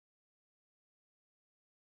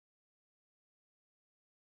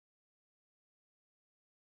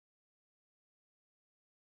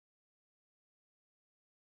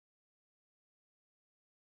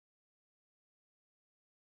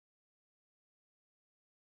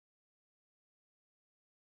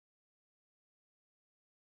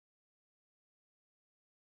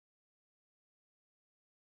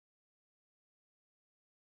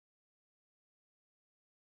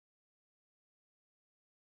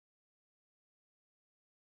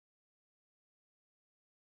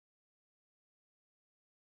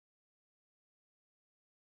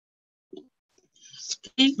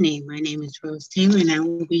Evening. My name is Rose Taylor, and I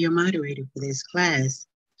will be your moderator for this class.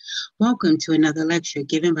 Welcome to another lecture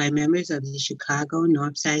given by members of the Chicago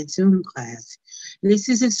Northside Zoom Class. This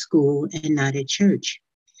is a school and not a church.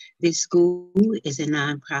 This school is a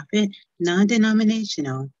nonprofit,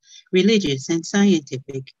 non-denominational, religious, and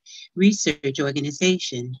scientific research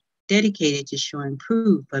organization dedicated to showing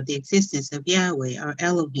proof of the existence of Yahweh or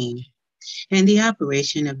Elohim and the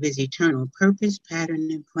operation of his eternal purpose,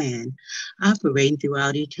 pattern, and plan, operating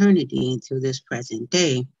throughout eternity until this present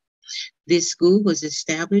day. This school was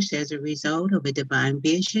established as a result of a divine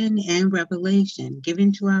vision and revelation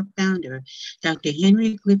given to our founder, Dr.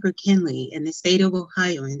 Henry Clifford Kinley, in the state of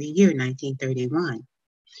Ohio in the year 1931.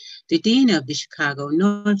 The dean of the Chicago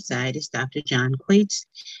Northside is Dr. John Quates,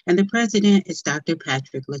 and the president is Dr.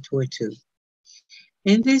 Patrick Latortu.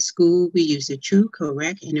 In this school, we use the true,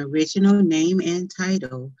 correct, and original name and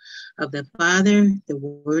title of the Father, the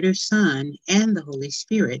Word or Son, and the Holy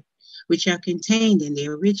Spirit, which are contained in the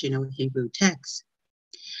original Hebrew text.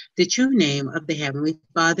 The true name of the Heavenly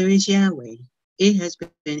Father is Yahweh. It has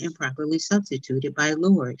been improperly substituted by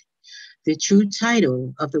Lord. The true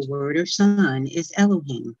title of the Word or Son is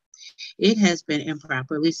Elohim. It has been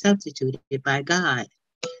improperly substituted by God.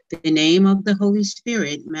 The name of the Holy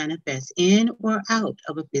Spirit manifests in or out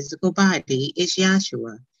of a physical body is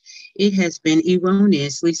Yahshua. It has been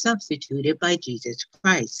erroneously substituted by Jesus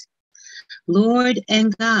Christ. Lord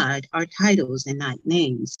and God are titles and not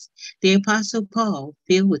names. The Apostle Paul,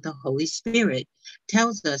 filled with the Holy Spirit,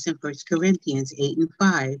 tells us in 1 Corinthians 8 and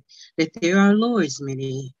 5 that there are Lords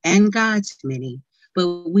many and gods many,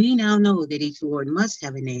 but we now know that each Lord must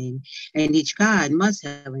have a name and each God must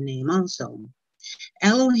have a name also.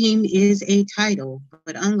 Elohim is a title,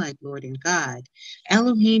 but unlike Lord and God,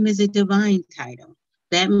 Elohim is a divine title.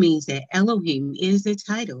 That means that Elohim is the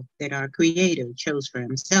title that our Creator chose for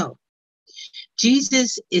himself.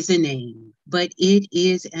 Jesus is a name, but it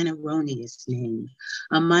is an erroneous name.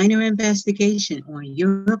 A minor investigation on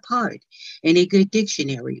your part in a good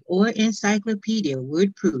dictionary or encyclopedia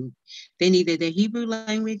would prove that neither the Hebrew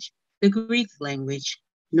language, the Greek language,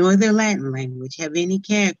 nor the Latin language have any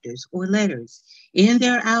characters or letters in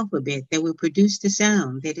their alphabet that will produce the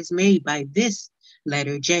sound that is made by this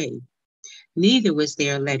letter J. Neither was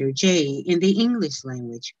there a letter J in the English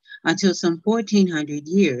language until some 1400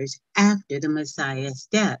 years after the Messiah's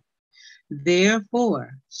death.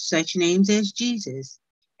 Therefore, such names as Jesus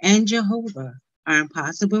and Jehovah are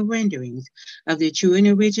impossible renderings of the true and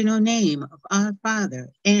original name of our Father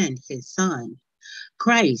and his Son.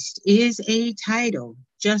 Christ is a title,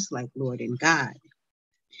 just like Lord and God.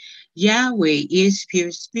 Yahweh is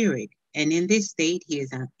pure spirit, and in this state he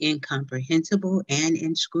is incomprehensible and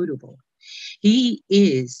inscrutable. He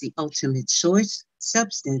is the ultimate source,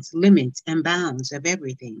 substance, limits, and bounds of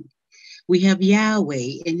everything. We have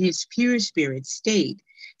Yahweh in his pure spirit state,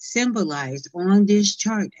 symbolized on this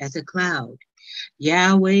chart as a cloud.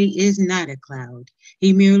 Yahweh is not a cloud.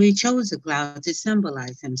 He merely chose a cloud to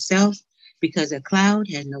symbolize himself because a cloud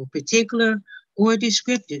had no particular or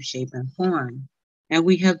descriptive shape and form. And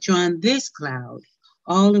we have drawn this cloud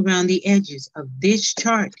all around the edges of this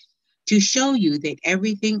chart to show you that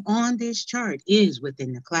everything on this chart is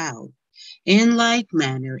within the cloud. In like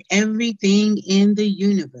manner, everything in the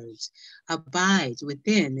universe abides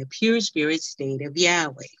within the pure spirit state of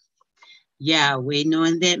Yahweh. Yahweh,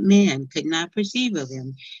 knowing that man could not perceive of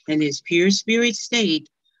him in his pure spirit state,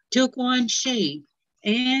 took on shape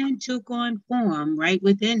and took on form right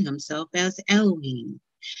within himself as Elohim.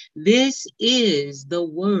 This is the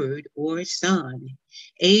Word or Son,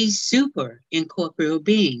 a super incorporeal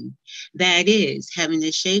being, that is, having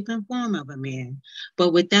the shape and form of a man,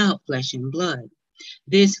 but without flesh and blood.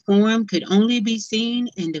 This form could only be seen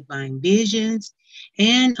in divine visions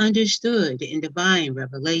and understood in divine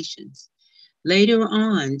revelations. Later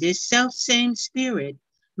on, this self-same spirit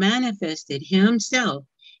manifested himself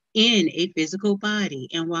in a physical body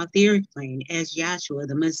and walked the earth plane as Yahshua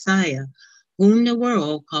the Messiah, whom the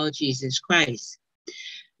world called Jesus Christ.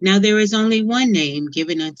 Now there is only one name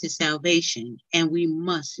given unto salvation, and we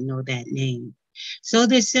must know that name. So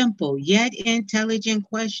the simple yet intelligent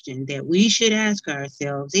question that we should ask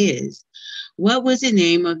ourselves is, what was the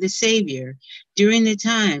name of the Savior during the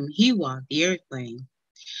time he walked the earth plane?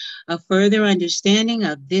 A further understanding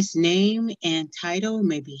of this name and title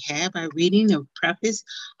may be had by reading the preface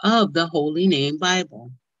of the Holy Name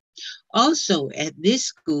Bible. Also, at this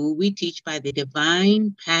school, we teach by the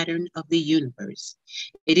divine pattern of the universe.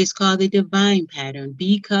 It is called the divine pattern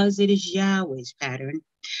because it is Yahweh's pattern.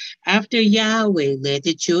 After Yahweh led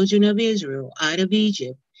the children of Israel out of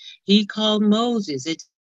Egypt, he called Moses a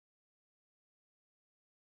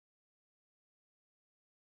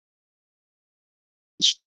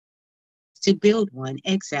to build one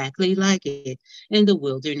exactly like it in the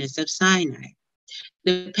wilderness of Sinai.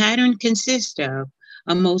 The pattern consists of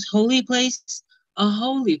a most holy place, a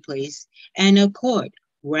holy place, and a court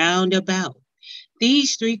round about.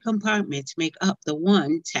 These three compartments make up the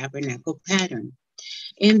one tabernacle pattern.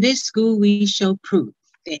 In this school, we show proof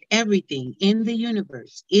that everything in the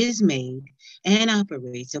universe is made and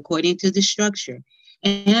operates according to the structure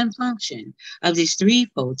and function of this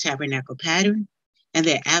threefold tabernacle pattern, and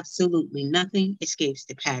that absolutely nothing escapes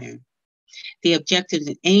the pattern. The objectives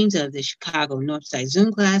and aims of the Chicago Northside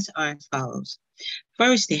Zoom class are as follows.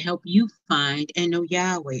 First, to help you find and know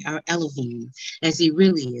Yahweh, our Elohim, as he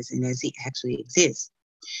really is and as he actually exists.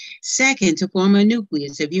 Second, to form a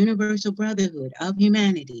nucleus of universal brotherhood of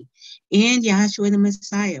humanity in Yahshua the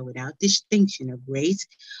Messiah without distinction of race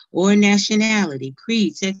or nationality,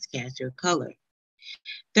 creed, sex, caste, or color.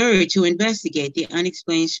 Third, to investigate the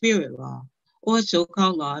unexplained spirit law, or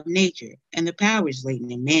so-called law of nature, and the powers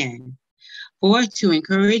latent in man. Fourth, to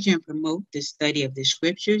encourage and promote the study of the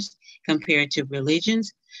scriptures, comparative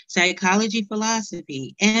religions, psychology,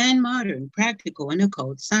 philosophy, and modern practical and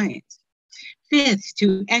occult science. Fifth,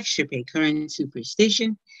 to extirpate current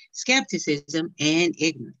superstition, skepticism, and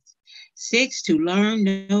ignorance. Six, to learn,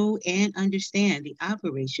 know, and understand the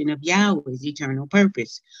operation of Yahweh's eternal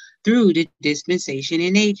purpose through the dispensation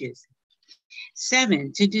and ages.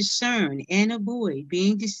 Seven, to discern and avoid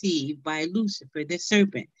being deceived by Lucifer the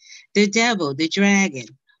serpent, the devil, the dragon,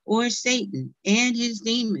 or Satan and his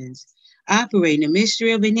demons, operating the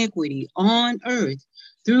mystery of iniquity on earth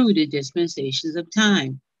through the dispensations of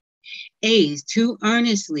time. Eighth, to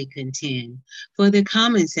earnestly contend for the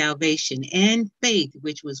common salvation and faith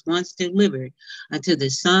which was once delivered unto the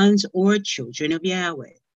sons or children of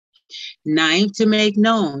Yahweh. Ninth, to make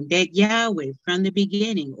known that Yahweh from the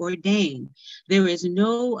beginning ordained there is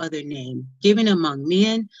no other name given among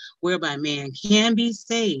men whereby man can be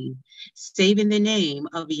saved, save in the name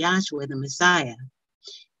of Yahshua the Messiah.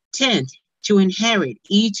 10th, to inherit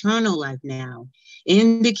eternal life now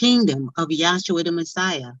in the kingdom of Yahshua the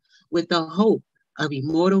Messiah with the hope of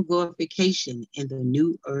immortal glorification in the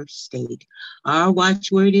new earth state. Our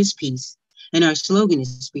watchword is peace, and our slogan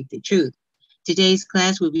is speak the truth. Today's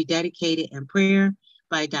class will be dedicated in prayer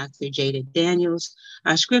by Dr. Jada Daniels.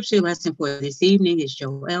 Our scripture lesson for this evening is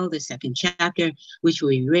Joel, the second chapter, which will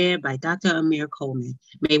be read by Dr. Amir Coleman.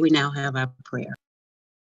 May we now have our prayer.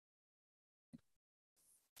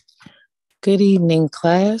 Good evening,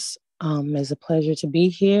 class. It's a pleasure to be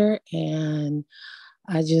here, and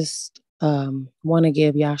I just want to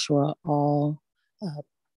give Yahshua all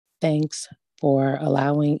thanks for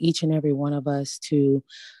allowing each and every one of us to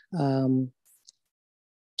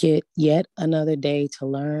get yet another day to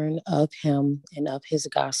learn of him and of his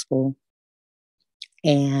gospel.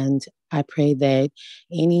 And I pray that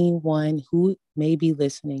anyone who may be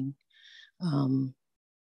listening, that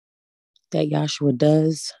Yahshua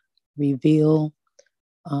does reveal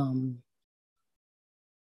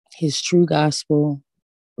his true gospel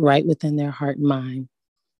right within their heart and mind.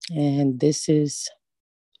 And this is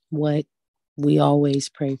what we always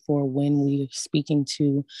pray for when we're speaking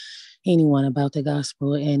to anyone about the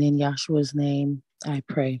gospel. And in Yahshua's name, I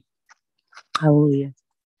pray. Hallelujah.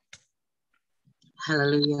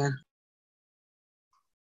 Hallelujah.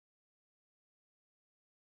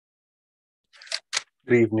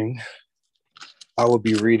 Good evening. I will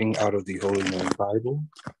be reading out of the Holy Name Bible,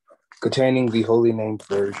 containing the Holy Name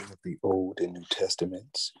version of the Old and New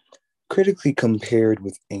Testaments, critically compared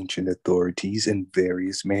with ancient authorities in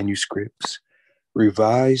various manuscripts,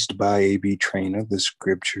 revised by A.B. Traina, the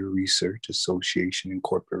Scripture Research Association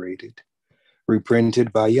Incorporated,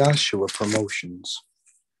 reprinted by Yahshua Promotions.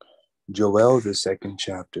 Joel, the second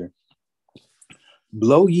chapter.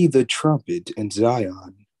 Blow ye the trumpet in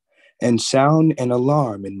Zion, and sound an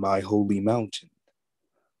alarm in my holy mountain.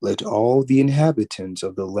 Let all the inhabitants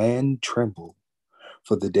of the land tremble,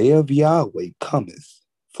 for the day of Yahweh cometh,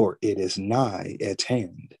 for it is nigh at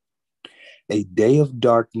hand. A day of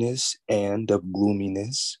darkness and of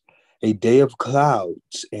gloominess, a day of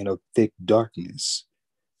clouds and of thick darkness.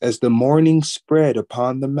 As the morning spread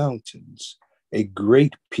upon the mountains, a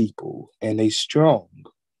great people and a strong,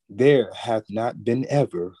 there hath not been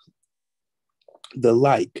ever the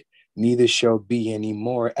like, neither shall be any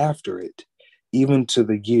more after it, even to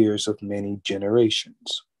the years of many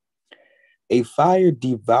generations. A fire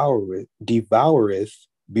devoureth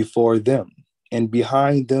before them, and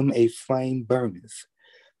behind them a flame burneth.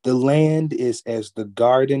 The land is as the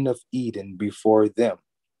Garden of Eden before them,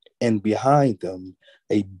 and behind them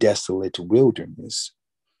a desolate wilderness.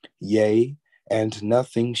 Yea, and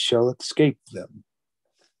nothing shall escape them.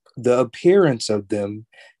 The appearance of them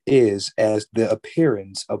is as the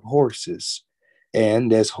appearance of horses,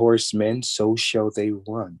 and as horsemen so shall they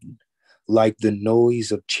run. Like the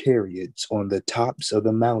noise of chariots on the tops of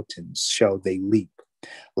the mountains shall they leap,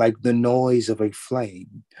 like the noise of a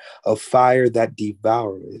flame, of fire that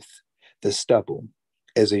devoureth the stubble,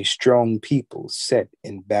 as a strong people set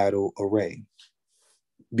in battle array.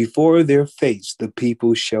 Before their face the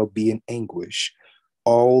people shall be in anguish,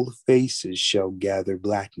 all faces shall gather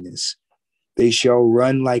blackness. They shall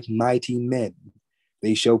run like mighty men,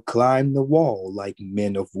 they shall climb the wall like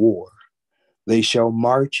men of war. They shall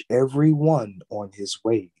march every one on his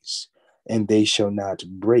ways, and they shall not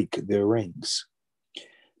break their ranks.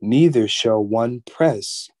 Neither shall one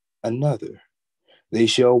press another. They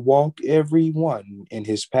shall walk every one in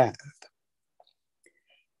his path.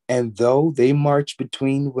 And though they march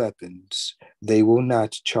between weapons, they will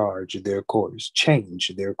not change their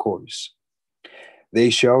course. They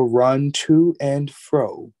shall run to and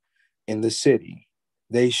fro in the city.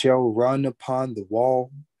 They shall run upon the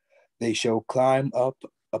wall. They shall climb up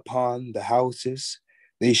upon the houses.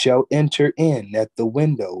 They shall enter in at the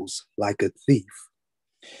windows like a thief.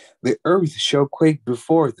 The earth shall quake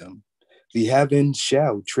before them. The heavens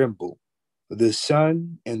shall tremble. The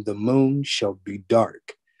sun and the moon shall be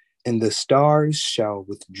dark, and the stars shall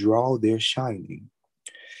withdraw their shining.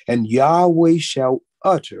 And Yahweh shall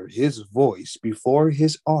utter his voice before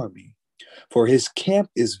his army, for his camp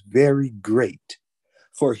is very great,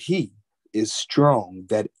 for he is strong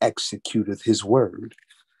that executeth his word.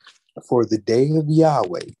 For the day of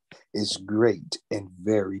Yahweh is great and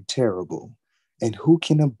very terrible, and who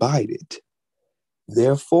can abide it?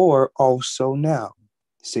 Therefore also now,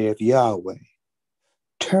 saith Yahweh,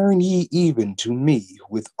 turn ye even to me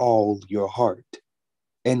with all your heart,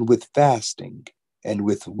 and with fasting, and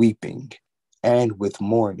with weeping, and with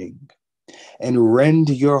mourning, and rend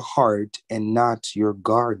your heart and not your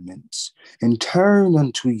garments, and turn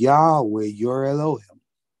unto Yahweh your Elohim.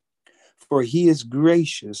 For he is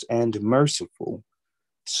gracious and merciful,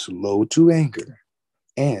 slow to anger,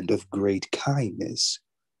 and of great kindness,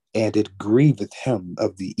 and it grieveth him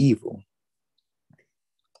of the evil.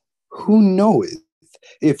 Who knoweth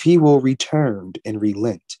if he will return and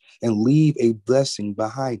relent, and leave a blessing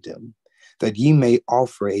behind him, that ye may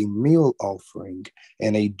offer a meal offering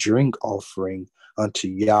and a drink offering unto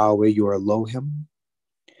Yahweh your Elohim?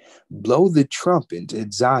 Blow the trumpet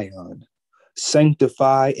at Zion,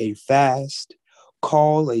 sanctify a fast,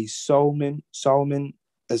 call a solemn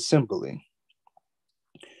assembly.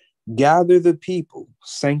 Gather the people,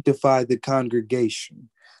 sanctify the congregation,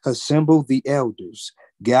 assemble the elders,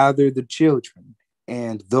 gather the children,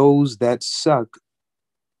 and those that suck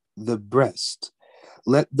the breast.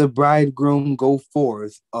 Let the bridegroom go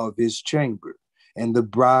forth of his chamber, and the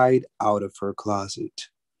bride out of her closet.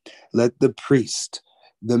 Let the priest,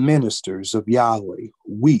 the ministers of Yahweh,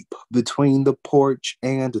 weep between the porch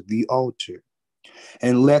and the altar,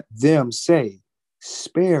 and let them say,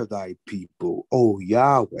 spare thy people, O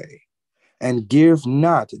Yahweh, and give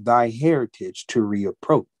not thy heritage to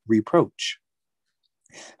reproach,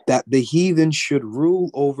 that the heathen should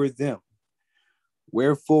rule over them.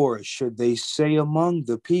 Wherefore should they say among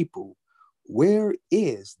the people, where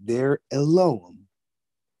is their Elohim?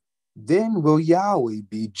 Then will Yahweh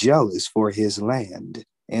be jealous for his land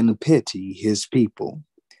and pity his people.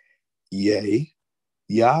 Yea,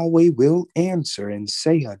 Yahweh will answer and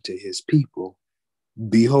say unto his people,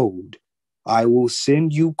 behold, I will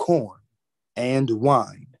send you corn and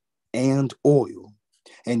wine and oil,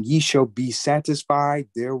 and ye shall be satisfied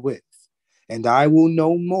therewith. And I will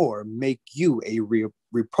no more make you a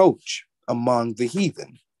reproach among the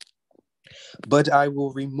heathen, but I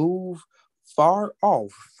will remove far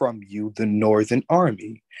off from you the northern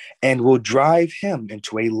army, and will drive him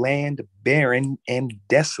into a land barren and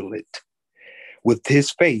desolate, with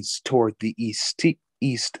his face toward the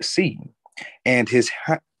east sea, and his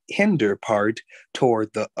hinder part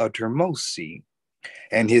toward the uttermost sea.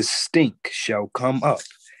 And his stink shall come up,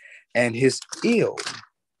 and his ill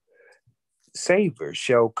savor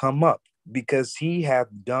shall come up, because he hath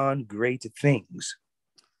done great things.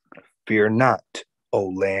 Fear not, O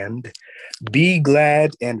land. Be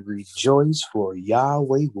glad and rejoice, for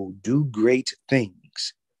Yahweh will do great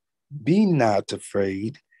things. Be not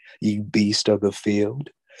afraid, ye beasts of the field,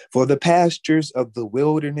 for the pastures of the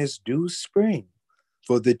wilderness do spring.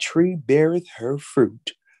 For the tree beareth her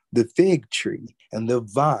fruit, the fig tree and the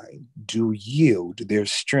vine do yield their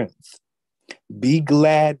strength. Be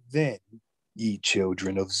glad then, ye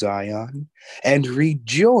children of Zion, and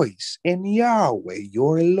rejoice in Yahweh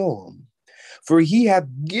your Elohim. For he hath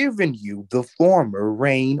given you the former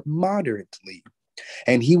rain moderately,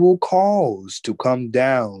 And he will cause to come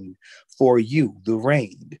down for you the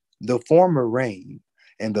rain, the former rain,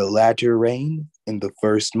 and the latter rain in the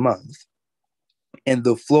first month. And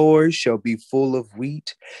the floors shall be full of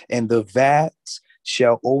wheat, and the vats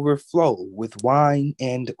shall overflow with wine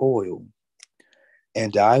and oil.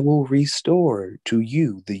 And I will restore to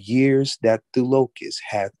you the years that the locust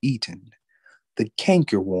hath eaten, the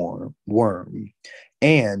worm,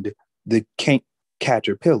 and the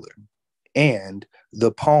caterpillar, and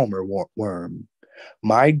the palmer worm,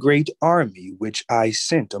 my great army which I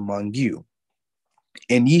sent among you.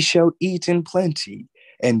 And ye shall eat in plenty,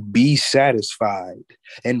 and be satisfied,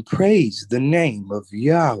 and praise the name of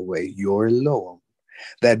Yahweh your Elohim,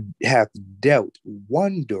 that hath dealt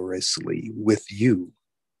wondrously with you.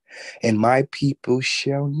 And my people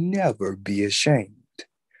shall never be ashamed.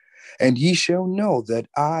 And ye shall know that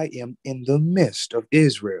I am in the midst of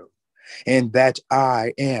Israel, and that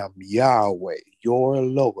I am Yahweh your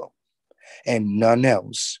Elohim, and none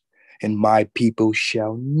else. And my people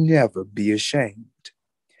shall never be ashamed.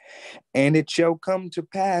 And it shall come to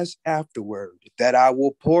pass afterward that I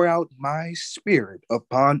will pour out my spirit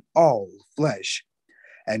upon all flesh,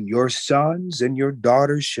 and your sons and your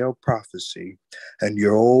daughters shall prophesy, and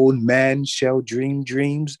your old man shall dream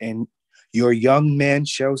dreams, and your young men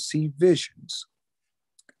shall see visions.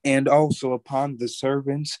 And also upon the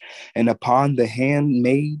servants and upon the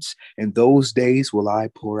handmaids, in those days will I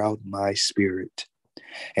pour out my spirit.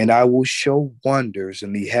 And I will show wonders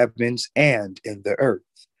in the heavens and in the earth,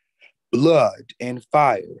 blood and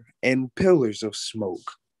fire and pillars of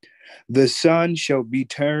smoke. The sun shall be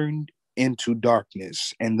turned into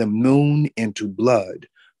darkness, and the moon into blood,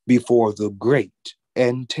 before the great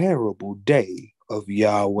and terrible day of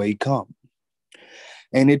Yahweh come.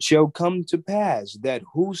 And it shall come to pass that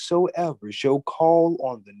whosoever shall call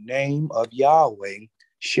on the name of Yahweh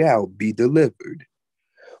shall be delivered.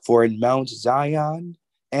 For in Mount Zion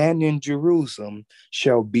and in Jerusalem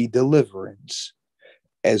shall be deliverance,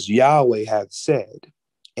 as Yahweh hath said,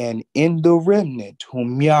 and in the remnant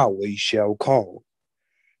whom Yahweh shall call.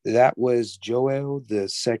 That was Joel, the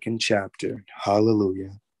second chapter.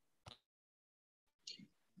 Hallelujah.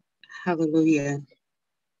 Hallelujah.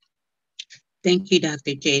 Thank you,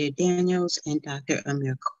 Dr. Jada Daniels and Dr.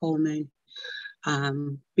 Amir Coleman.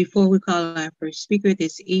 Before we call our first speaker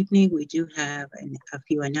this evening, we do have a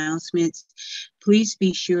few announcements. Please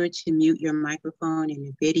be sure to mute your microphone in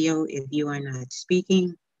the video if you are not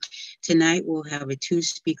speaking. Tonight, we'll have a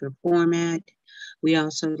two-speaker format. We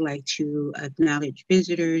also like to acknowledge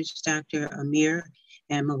visitors, Dr. Amir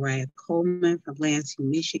and Mariah Coleman from Lansing,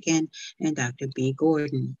 Michigan, and Dr. B.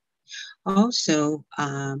 Gordon. Also,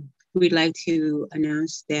 we'd like to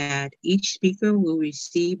announce that each speaker will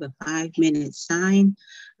receive a 5-minute sign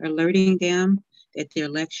alerting them that their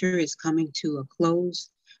lecture is coming to a close.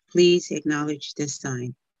 Please acknowledge this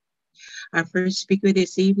sign. Our first speaker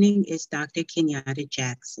this evening is Dr. Kenyatta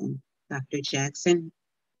Jackson. Dr. Jackson.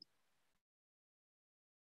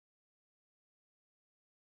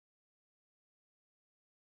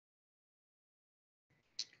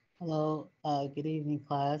 Hello, good evening,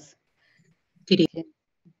 class. Good evening.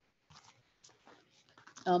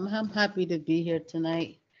 I'm happy to be here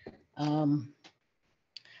tonight. I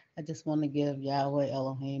just want to give Yahweh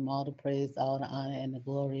Elohim all the praise, all the honor, and the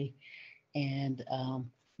glory. And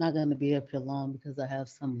not going to be up here long because I have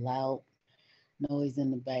some loud noise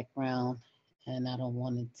in the background, and I don't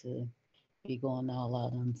want it to be going all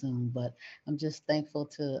out on Zoom. But I'm just thankful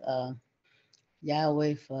to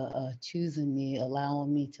Yahweh for choosing me,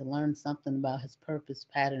 allowing me to learn something about His purpose,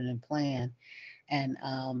 pattern, and plan. And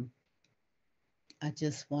I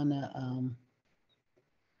just want to,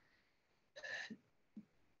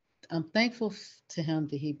 I'm thankful to him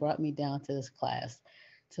that he brought me down to this class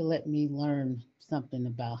to let me learn something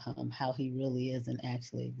about him, how he really is and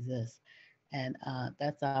actually exists. And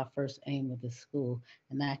that's our first aim of the school.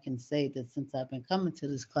 And I can say that since I've been coming to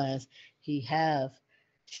this class, he have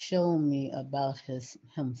shown me about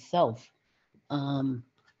himself. And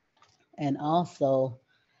also,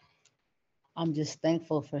 I'm just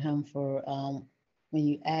thankful for him for when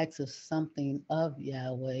you ask of something of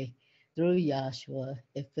Yahweh through Yahshua,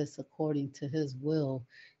 if it's according to his will,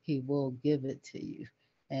 he will give it to you.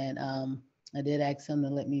 And I did ask him to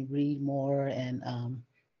let me read more, and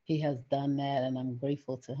he has done that, and I'm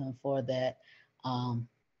grateful to him for that.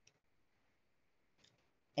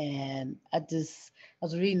 And I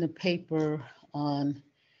was reading a paper on,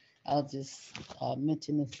 I'll just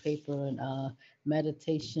mention this paper in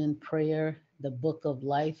Meditation Prayer, the Book of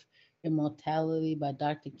Life, Immortality by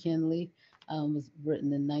Dr. Kinley. Was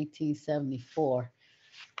written in 1974.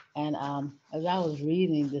 And as I was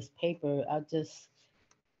reading this paper, I just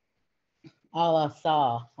all I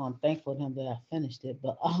saw, I'm thankful to him that I finished it,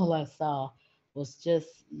 but all I saw was just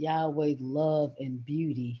Yahweh love and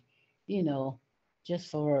beauty, you know, just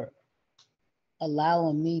for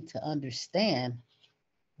allowing me to understand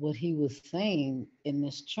what he was saying in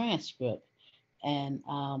this transcript. And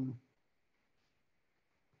I'm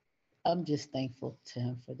just thankful to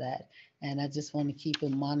him for that. And I just want to keep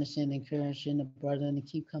admonishing, encouraging the brother and to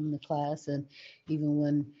keep coming to class. And even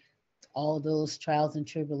when all those trials and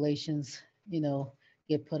tribulations, you know,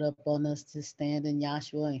 get put up on us to stand in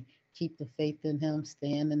Yahshua and keep the faith in him,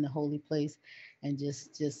 stand in the holy place, and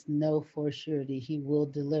just know for surety he will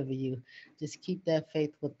deliver you. Just keep that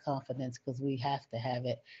faith with confidence because we have to have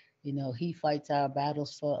it. You know, he fights our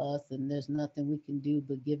battles for us, and there's nothing we can do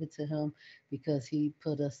but give it to him because he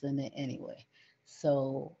put us in it anyway.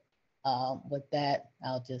 So, with that,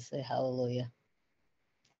 I'll just say hallelujah.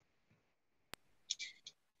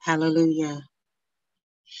 Hallelujah.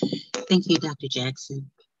 Thank you, Dr. Jackson.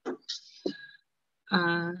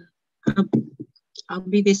 Uh, I'll, I'll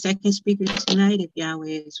be the second speaker tonight if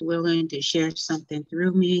Yahweh is willing to share something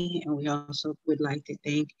through me. And we also would like to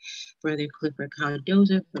thank Brother Clifford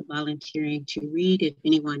Cardoza for volunteering to read. If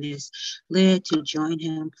anyone is led to join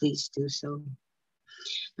him, please do so.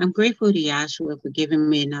 I'm grateful to Yahshua for giving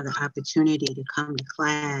me another opportunity to come to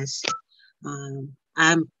class.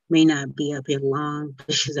 I may not be up here long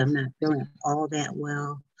because I'm not feeling all that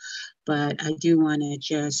well. But I do want to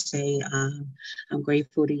just say I'm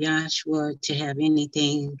grateful to Yahshua to have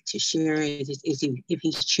anything to share if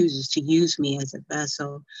he chooses to use me as a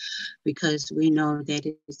vessel, because we know that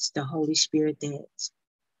it's the Holy Spirit that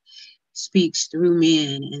speaks through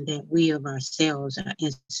men and that we of ourselves are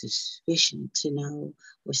insufficient to know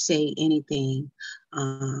or say anything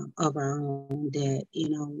of our own that,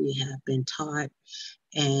 we have been taught.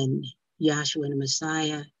 And Yahshua the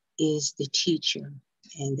Messiah is the teacher,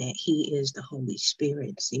 and that he is the Holy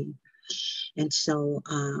Spirit, see? And so,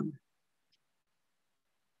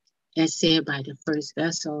 as said by the first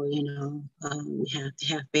vessel, we have to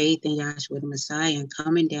have faith in Yahshua the Messiah. And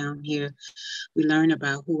coming down here, we learn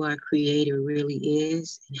about who our Creator really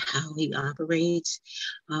is and how he operates,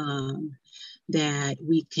 that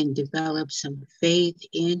we can develop some faith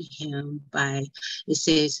in him by, it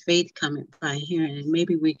says, faith coming by hearing. And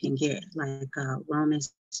maybe we can get like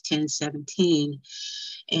Romans 10:17.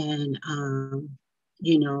 And,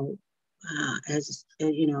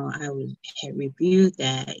 had reviewed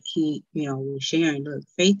that, he, was sharing, look,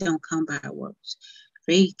 faith don't come by works.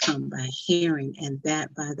 Faith come by hearing, and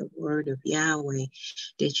that by the word of Yahweh,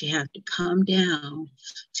 that you have to come down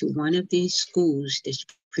to one of these schools that's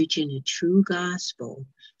preaching the true gospel,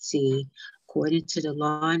 see, according to the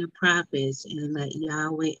law and the prophets, and let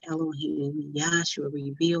Yahweh Elohim, Yahshua,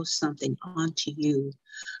 reveal something unto you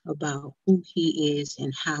about who he is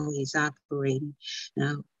and how he's operating.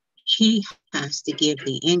 Now, he has to give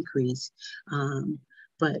the increase,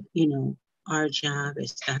 but, our job,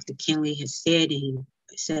 as Dr. Kinley has said, and he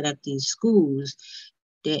set up these schools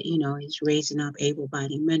that, is raising up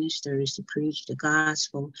able-bodied ministers to preach the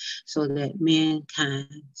gospel so that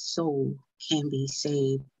mankind's soul can be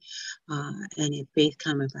saved. And if faith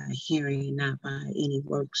cometh by hearing, not by any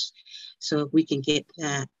works. So if we can get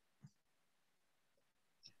that.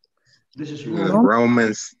 This is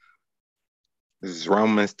Romans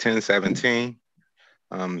 10:17.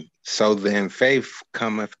 So then faith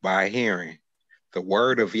cometh by hearing the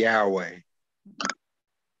word of Yahweh.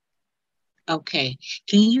 Okay,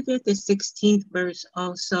 can you get the 16th verse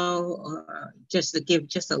also, or just to give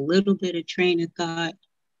just a little bit of train of thought?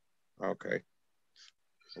 Okay.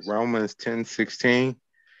 Romans 10:16.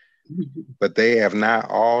 But they have not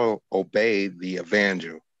all obeyed the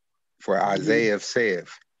evangel. For Isaiah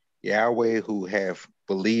saith, Yahweh who have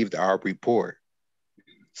believed our report.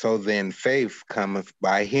 So then faith cometh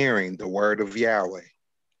by hearing the word of Yahweh.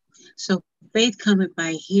 So faith cometh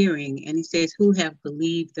by hearing, and he says, who have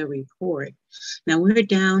believed the report. Now we're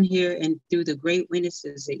down here, and through the great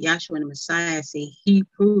witnesses that Yahshua and the Messiah say, he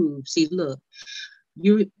proves, see, look,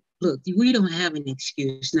 we don't have an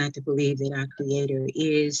excuse not to believe that our Creator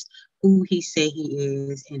is who he say he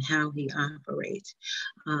is and how he operates.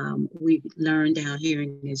 We learned down here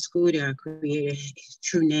in this school that our Creator, his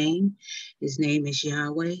true name, his name is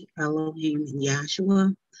Yahweh, Elohim, and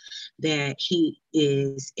Yahshua, that he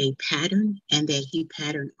is a pattern and that he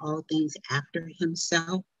patterned all things after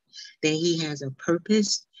himself, that he has a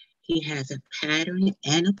purpose, he has a pattern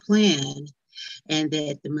and a plan, and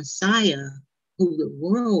that the Messiah, who the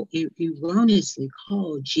world erroneously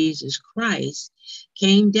called Jesus Christ,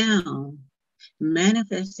 came down,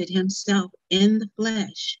 manifested himself in the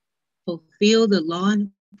flesh, fulfilled the law and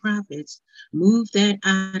prophets, moved that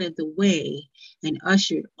out of the way and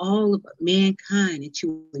ushered all of mankind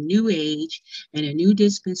into a new age and a new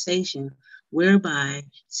dispensation, whereby,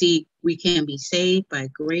 see, we can be saved by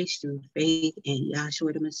grace through faith in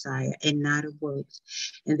Yahshua the Messiah and not of works.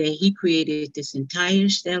 And that he created this entire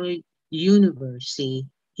stellar universe, see,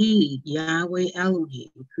 he, Yahweh Elohim,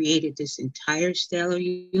 created this entire stellar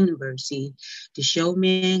universe, see, to show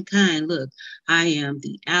mankind, look, I am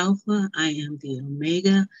the Alpha, I am the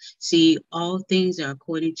Omega. See, all things are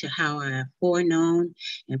according to how I have foreknown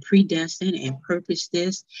and predestined and purposed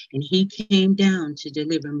this. And he came down to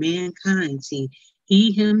deliver mankind. See,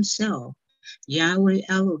 he himself, Yahweh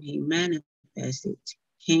Elohim, manifested,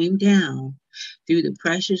 came down through the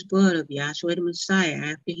precious blood of Yahshua the Messiah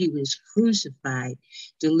after he was crucified,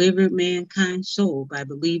 delivered mankind's soul by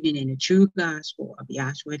believing in the true gospel of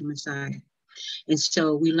Yahshua the Messiah. And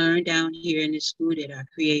so we learn down here in the school that our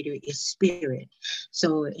creator is spirit.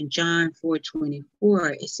 So in John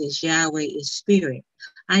 4:24, it says Yahweh is spirit.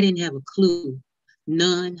 I didn't have a clue,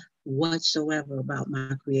 none whatsoever, about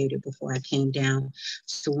my creator before I came down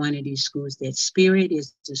to one of these schools, that spirit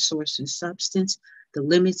is the source and substance, the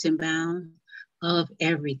limits and bounds of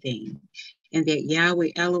everything. And that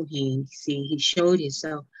Yahweh Elohim, see, he showed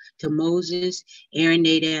himself to Moses, Aaron,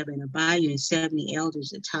 Nadab, and Abihu, and 70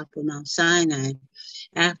 elders atop of Mount Sinai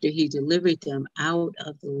after he delivered them out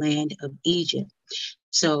of the land of Egypt.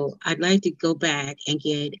 So I'd like to go back and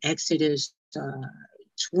get Exodus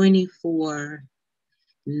 24,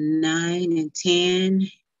 9 and 10.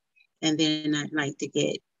 And then I'd like to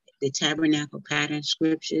get the tabernacle pattern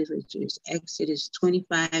scriptures, which is Exodus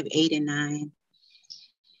 25, 8 and 9.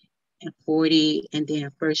 And 40, and then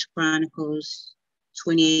First Chronicles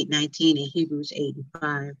 28, 19, and Hebrews 8 and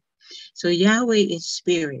 5. So Yahweh is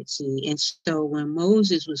spirit, see, and so when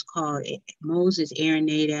Moses was called, Moses, Aaron,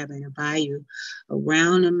 Nadab, and Abihu,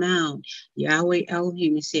 around the mount, Yahweh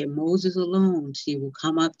Elohim said Moses alone, see, will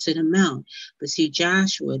come up to the mount. But see,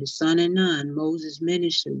 Joshua, the son of Nun, Moses'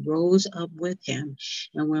 minister, rose up with him.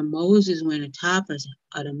 And when Moses went atop of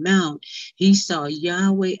the mount, he saw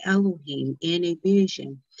Yahweh Elohim in a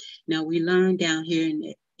vision. Now we learned down here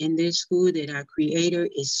in this school that our creator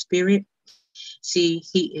is spirit. See,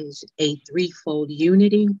 he is a threefold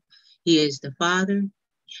unity. He is the Father,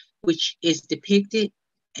 which is depicted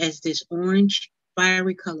as this orange,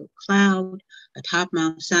 fiery colored cloud atop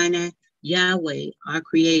Mount Sinai. Yahweh, our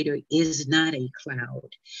creator, is not a cloud.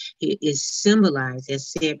 It is symbolized,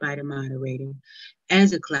 as said by the moderator,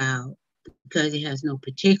 as a cloud because it has no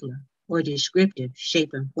particular or descriptive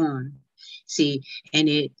shape and form. See, and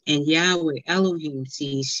Yahweh Elohim,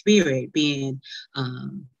 see, spirit being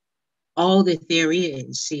all that there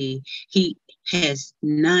is. See, he has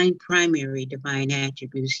 9 primary divine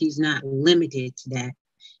attributes. He's not limited to that.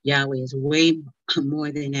 Yahweh is way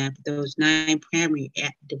more than that. But those 9 primary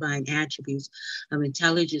divine attributes of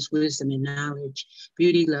intelligence, wisdom, and knowledge,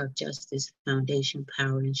 beauty, love, justice, foundation,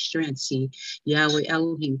 power, and strength. See, Yahweh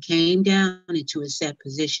Elohim came down into a set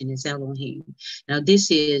position as Elohim. Now,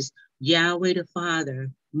 this is Yahweh the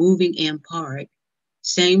Father moving in part,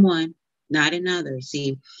 same one, not another,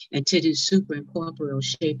 see, and to the superincorporeal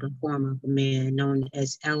shape and form of a man known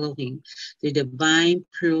as Elohim, the divine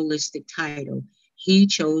pluralistic title he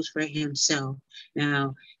chose for himself.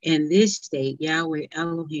 Now, in this state, Yahweh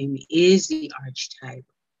Elohim is the archetype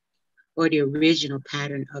or the original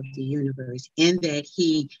pattern of the universe, in that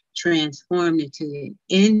he transformed it to an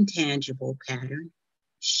intangible pattern,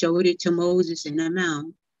 showed it to Moses in the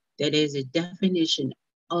mount, that is a definition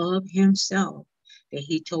of himself, that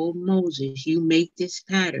he told Moses, you make this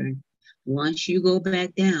pattern once you go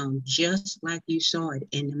back down, just like you saw it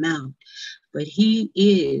in the mount. But he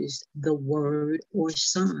is the Word or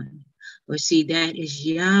Son. Or see, that is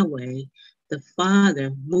Yahweh, the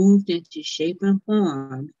Father, moved into shape and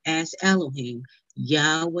form as Elohim,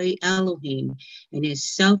 Yahweh Elohim, and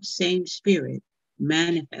his self-same spirit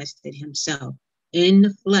manifested himself in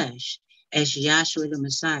the flesh as Yahshua the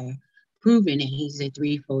Messiah, proving that he's a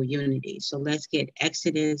threefold unity. So let's get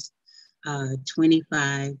Exodus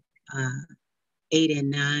 25, 8 and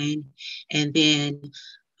 9. And then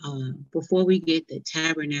before we get the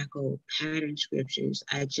tabernacle pattern scriptures,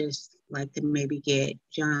 I just like to maybe get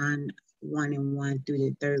John 1 and 1 through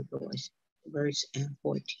the 3rd verse and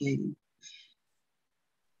 14.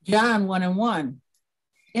 John 1 and 1.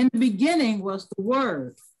 In the beginning was the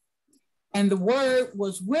Word, and the Word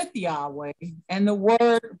was with Yahweh, and the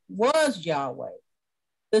Word was Yahweh.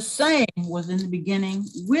 The same was in the beginning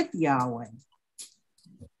with Yahweh.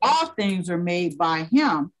 All things are made by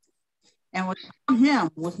him, and without him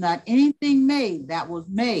was not anything made that was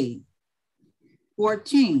made.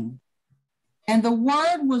 14. And the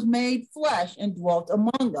Word was made flesh and dwelt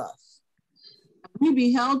among us. We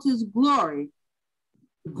beheld his glory,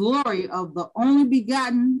 the glory of the only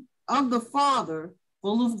begotten of the Father,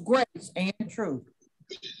 full of grace and truth.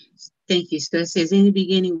 Thank you. So it says, in the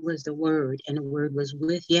beginning was the Word, and the Word was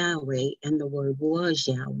with Yahweh, and the Word was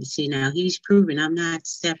Yahweh. See, now he's proven I'm not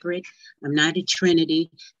separate. I'm not a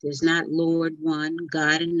Trinity. There's not Lord one,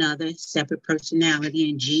 God another, separate personality,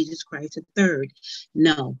 and Jesus Christ a third.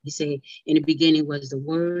 No, he said, in the beginning was the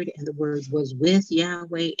Word, and the Word was with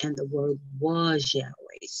Yahweh, and the Word was Yahweh.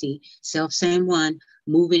 See, self-same one,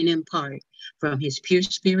 moving in part from his pure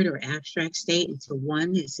spirit or abstract state into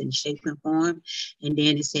oneness in shape and form. And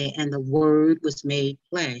then it said, and the Word was made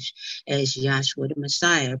flesh as Yahshua the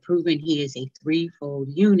Messiah, proving he is a threefold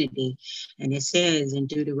unity. And it says in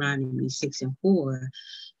Deuteronomy 6:4,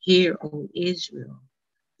 hear, O Israel,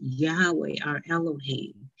 Yahweh our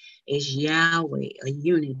Elohim is Yahweh, a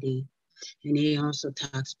unity. And he also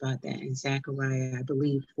talks about that in Zechariah, I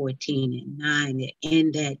believe, 14:9, that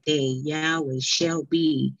in that day Yahweh shall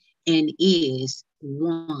be and is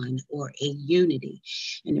one, or a unity.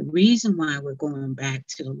 And the reason why we're going back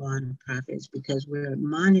to the law and the prophets, because we're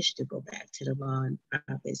admonished to go back to the law and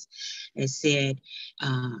prophets. It said,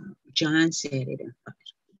 John said it in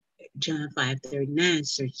John 5:39,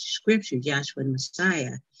 search scripture, Joshua the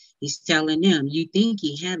Messiah. He's telling them, you think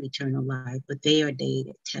ye have eternal life, but they are they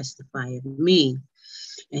that testify of me.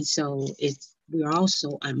 And so we're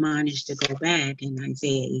also admonished to go back in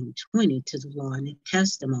Isaiah 8:20 to the law and the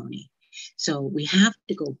testimony. So we have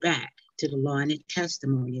to go back to the law and the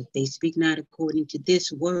testimony. If they speak not according to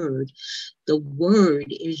this word, the word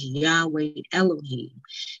is Yahweh Elohim.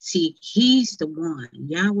 See, he's the one,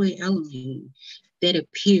 Yahweh Elohim, that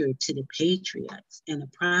appeared to the patriarchs and the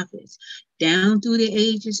prophets down through the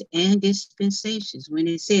ages and dispensations. When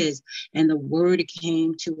it says, and the word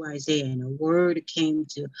came to Isaiah, and the word came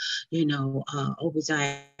to,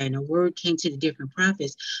 Obadiah, and the word came to the different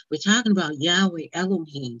prophets, we're talking about Yahweh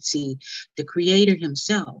Elohim. See, the creator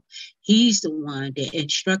himself, he's the one that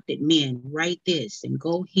instructed men, write this and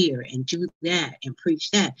go here and do that and preach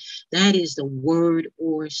that. That is the word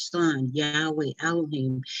or son, Yahweh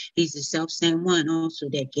Elohim. He's the self-same one also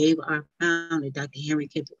that gave our founder, Dr. Henry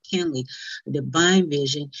Kinley, a divine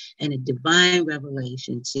vision and a divine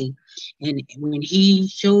revelation. See, and when he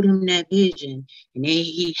showed him that vision and then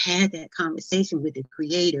he had that conversation with the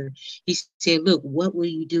creator, he said, look, what will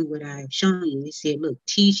you do what I have shown you? He said, look,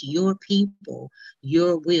 teach your people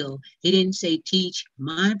your will. He didn't say teach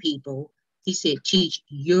my people. He said, teach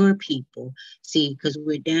your people. See, because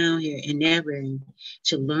we're down here endeavoring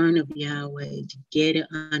to learn of Yahweh, to get an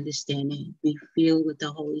understanding, be filled with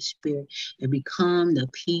the Holy Spirit, and become the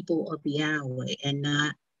people of Yahweh and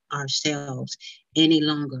not ourselves any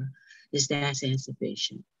longer. Is that's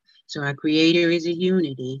insufficient. So our Creator is a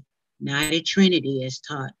unity, not a Trinity as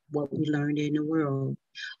taught what we learned in the world.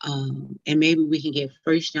 And maybe we can get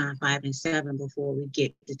 1 John 5:7 before we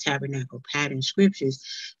get the tabernacle pattern scriptures.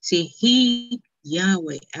 See, he,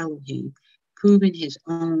 Yahweh Elohim, proving his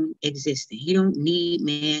own existence. He don't need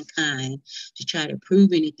mankind to try to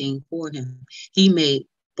prove anything for him. He made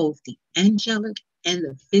both the angelic and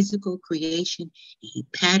the physical creation, and he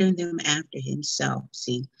patterned them after himself.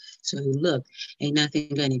 See, so look, ain't nothing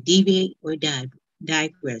going to deviate or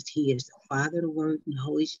digress. He is the Father, the Word, and the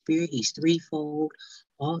Holy Spirit. He's threefold.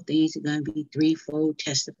 All things are going to be threefold,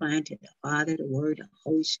 testifying to the Father, the Word, the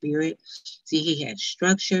Holy Spirit. See, he has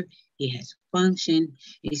structure. He has function.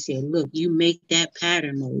 He said, look, you make that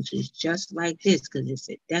pattern, Moses, just like this, because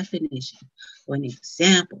it's a definition or an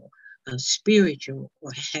example of spiritual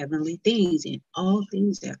or heavenly things, and all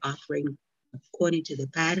things that operate according to the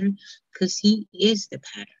pattern, because he is the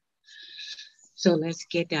pattern. So let's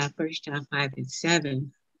get that 1 John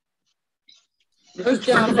 5:7. 1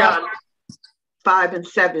 John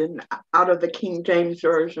 5:7 out of the King James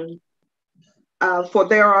Version. For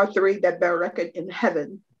there are three that bear record in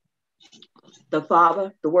heaven, the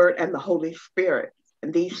Father, the Word, and the Holy Spirit.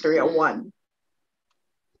 And these three are one.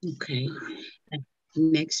 Okay.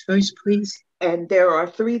 Next verse, please. And there are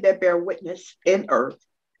three that bear witness in earth,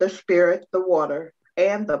 the Spirit, the water,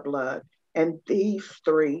 and the blood. And these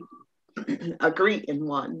three agree in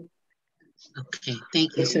one. Okay,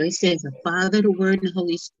 thank you. So it says the Father, the Word, and the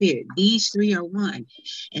Holy Spirit. These three are one.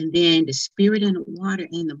 And then the Spirit and the water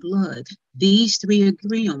and the blood. These three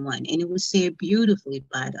agree on one. And it was said beautifully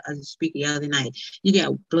by the other speaker the other night. You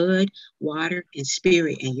got blood, water, and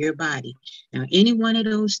spirit in your body. Now, any one of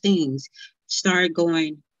those things start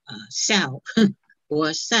going south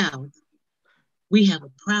or south, we have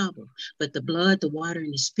a problem. But the blood, the water,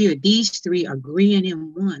 and the spirit, these three are agreeing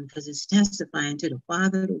in one because it's testifying to the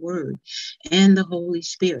Father, the Word, and the Holy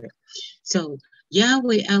Spirit. So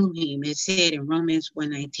Yahweh Elohim, it said in Romans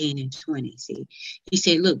 1:19 and 20, see, he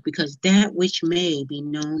said, look, because that which may be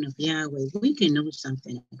known of Yahweh, we can know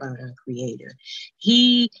something about our Creator.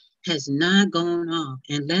 He has not gone off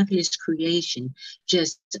and left his creation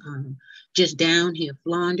just down here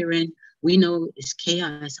floundering. We know it's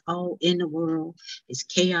chaos all in the world. It's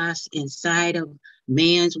chaos inside of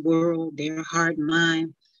man's world, their heart and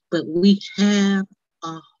mind. But we have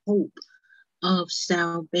a hope of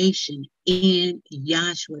salvation in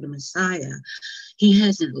Yahshua the Messiah. He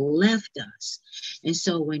hasn't left us. And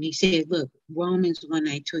so when he said, look, Romans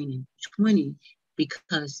 1:19 and 20,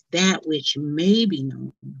 because that which may be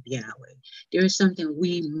known of Yahweh, there is something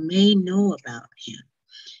we may know about him.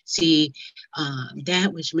 See,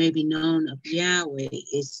 that which may be known of Yahweh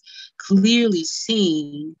is clearly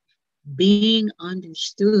seen, being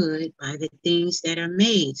understood by the things that are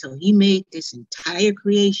made. So he made this entire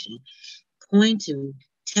creation point to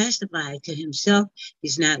testify to himself.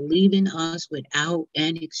 He's not leaving us without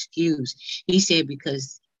an excuse. He said,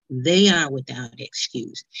 because they are without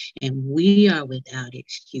excuse and we are without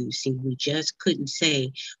excuse. See, we just couldn't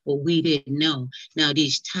say what we didn't know. Now,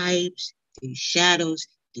 these types, these shadows,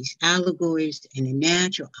 these allegories, and the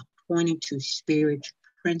natural are pointing to spiritual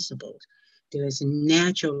principles. There is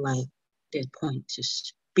natural life that points to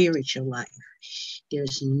spiritual life.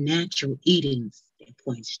 There's natural eating that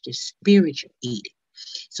points to spiritual eating.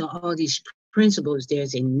 So all these principles,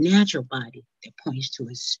 there's a natural body that points to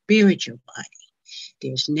a spiritual body.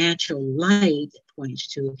 There's natural light that points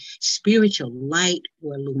to spiritual light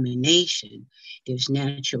or illumination. There's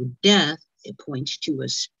natural death that points to a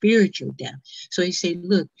spiritual death. So he said,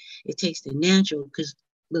 look, it takes the natural, because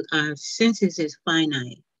look, our senses is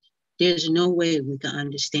finite. There's no way we can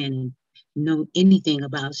understand and know anything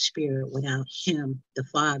about spirit without him, the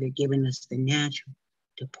Father, giving us the natural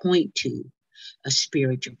to point to a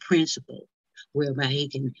spiritual principle whereby he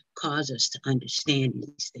can cause us to understand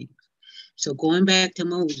these things. So going back to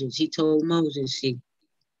Moses, he told Moses,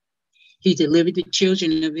 he delivered the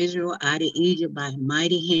children of Israel out of Egypt by a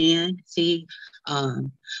mighty hand.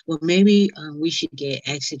 Well, maybe we should get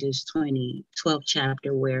Exodus 12th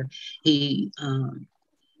chapter, where he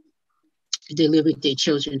delivered their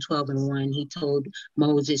children 12 and 1. He told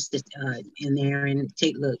Moses to, in there, and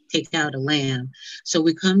take out a lamb. So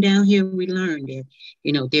we come down here, we learn that,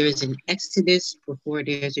 there is an Exodus before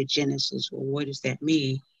there's a Genesis. Well, what does that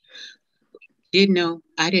mean? I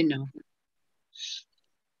didn't know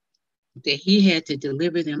that he had to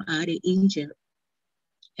deliver them out of Egypt.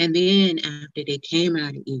 And then after they came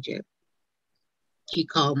out of Egypt, he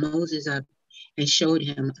called Moses up and showed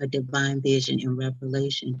him a divine vision in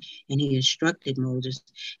Revelation. And he instructed Moses.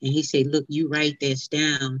 And he said, look, you write this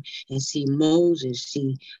down. And see, Moses,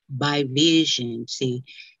 by vision,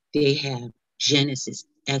 they have Genesis,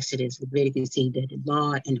 Exodus, Leviticus, the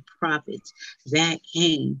law and the prophets. That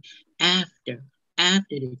came after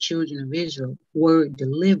the children of Israel were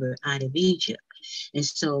delivered out of Egypt. And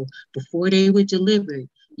so before they were delivered,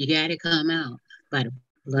 you got to come out by the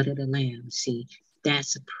blood of the Lamb. See,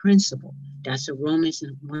 that's a principle. That's a Romans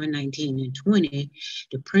 1:19 and 20.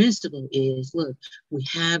 The principle is, look, we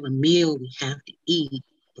have a meal we have to eat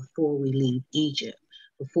before we leave Egypt,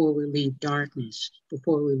 before we leave darkness,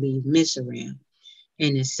 before we leave Mizraim.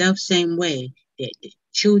 In the self-same way that the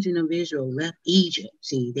children of Israel left Egypt,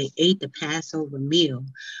 they ate the Passover meal,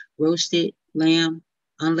 roasted lamb,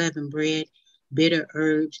 unleavened bread, bitter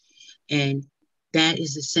herbs, and that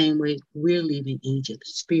is the same way we're leaving Egypt,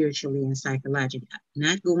 spiritually and psychologically.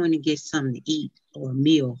 Not going to get something to eat or a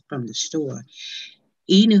meal from the store.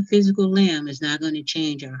 Eating a physical lamb is not going to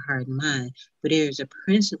change our heart and mind, but there's a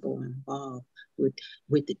principle involved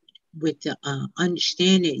with the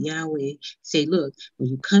understanding that Yahweh say, look, when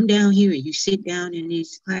you come down here and you sit down in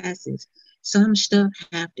these classes, some stuff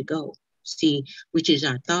have to go. Which is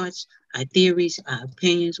our thoughts, our theories, our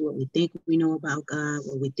opinions, what we think we know about God,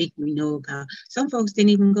 what we think we know about. Some folks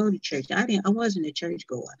didn't even go to church. I wasn't a church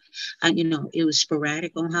goer. It was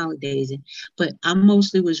sporadic on holidays, but I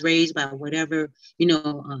mostly was raised by whatever,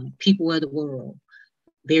 people of the world,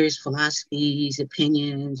 various philosophies,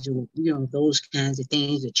 opinions, those kinds of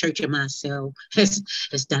things. The church of myself, as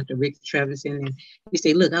Dr. Rick Trevisan, and he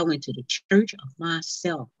say, look, I went to the church of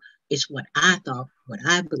myself. It's what I thought, what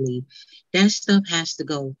I believe. That stuff has to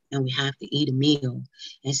go, and we have to eat a meal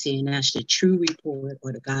and that's the true report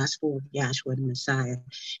or the gospel of Yahshua the Messiah,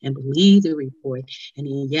 and believe the report. And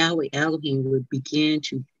then Yahweh Elohim would begin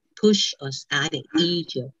to push us out of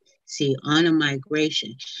Egypt. see, on a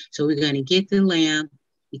migration. So we're going to get the lamb.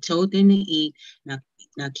 He told them to eat.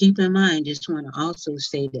 Now keep in mind, just want to also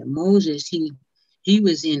say that Moses, he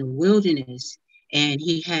was in the wilderness and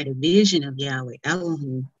he had a vision of Yahweh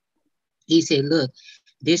Elohim. He said, look,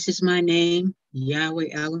 this is my name, Yahweh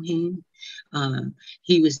Elohim.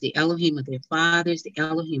 He was the Elohim of their fathers, the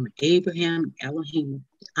Elohim of Abraham, Elohim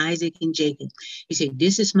of Isaac and Jacob. He said,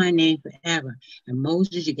 this is my name forever. And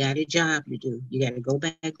Moses, you got a job to do. You got to go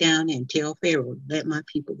back down and tell Pharaoh, let my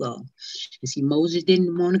people go. And see, Moses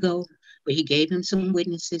didn't want to go, but he gave him some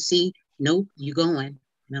witnesses. See, nope, you going.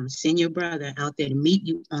 And I'm going to send your brother out there to meet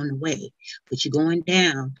you on the way. But you're going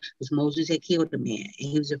down because Moses had killed a man and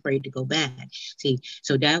he was afraid to go back. See,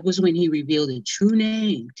 so that was when he revealed the true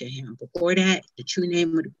name to him. Before that, the true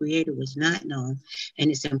name of the Creator was not known. And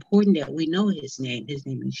it's important that we know his name. His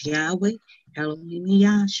name is Yahweh, Elohim, and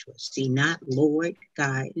Yahshua. See, not Lord,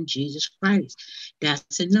 God, and Jesus Christ.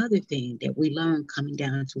 That's another thing that we learned coming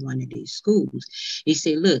down to one of these schools. He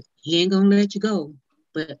said, look, he ain't going to let you go.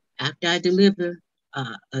 But after I deliver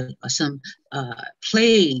some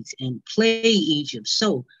plagues and plague Egypt,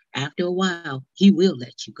 so after a while, he will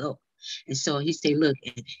let you go. And so he said, look,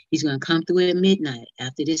 he's going to come through at midnight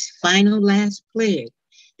after this final last plague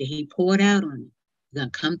that he poured out on him. He's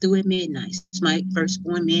going to come through at midnight, smite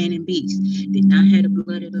firstborn man and beast. Did not have the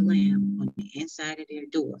blood of the lamb on the inside of their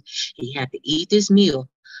door. He had to eat this meal,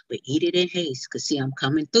 but eat it in haste, because see, I'm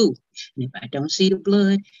coming through. And if I don't see the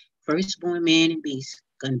blood, firstborn man and beast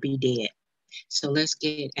going to be dead. So let's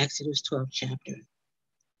get Exodus 12 chapter.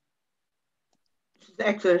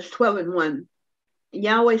 Exodus 12 and 1.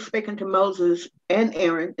 Yahweh spake unto Moses and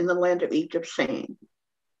Aaron in the land of Egypt, saying,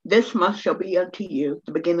 this month shall be unto you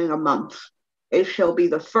the beginning of months. It shall be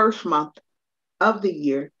the first month of the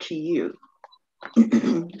year to you.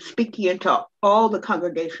 Speak ye unto all the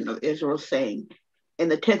congregation of Israel, saying, in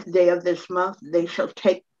the 10th day of this month they shall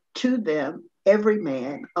take to them every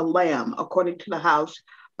man a lamb according to the house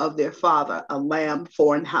of their father, a lamb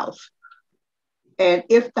for an house. And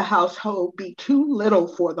if the household be too little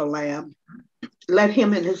for the lamb, let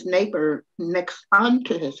him and his neighbor next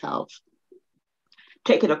unto his house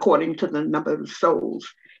take it according to the number of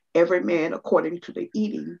souls. Every man according to the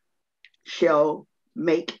eating shall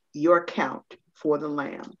make your count for the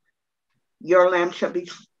lamb. Your lamb shall be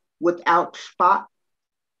without spot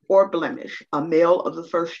or blemish, a male of the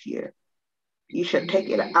first year. You shall take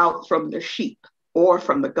it out from the sheep or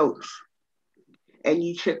from the goats, and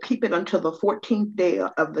you shall keep it until the 14th day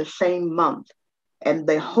of the same month, and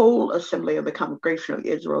the whole assembly of the congregation of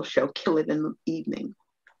Israel shall kill it in the evening.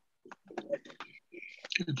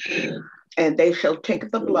 And they shall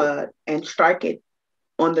take the blood and strike it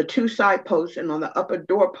on the two side posts and on the upper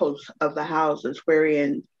door posts of the houses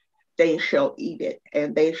wherein they shall eat it,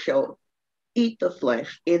 and they shall eat the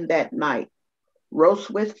flesh in that night, roast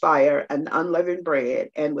with fire and unleavened bread,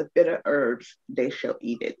 and with bitter herbs they shall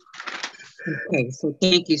eat it. Okay, so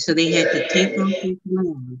thank you. So they had to take off his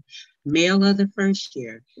lamb, male of the first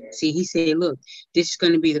year. See, he said, look, this is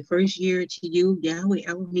going to be the first year to you. Yahweh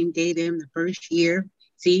Elohim gave them the first year.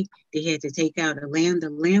 See, they had to take out a lamb. The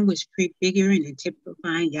lamb was prefiguring and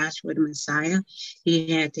typifying Yahshua the Messiah.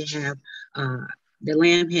 He had to have, the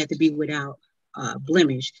lamb had to be without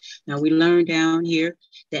blemish. Now we learned down here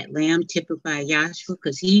that lamb typified Yahshua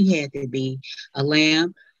because he had to be a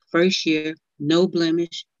lamb, first year, no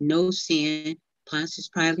blemish, no sin. Pontius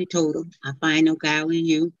Pilate told him, I find no guile in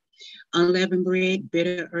you. Unleavened bread,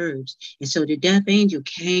 bitter herbs. And so the death angel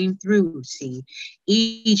came through, see,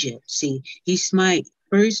 Egypt, see, he smite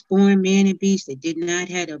firstborn man and beast that did not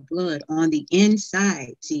have the blood on the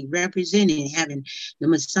inside, see, representing having the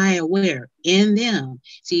Messiah wear in them.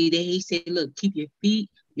 See, he said, look, keep your feet,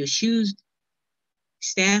 your shoes,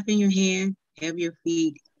 staff in your hand, have your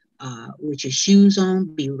feet with your shoes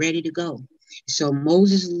on, be ready to go. So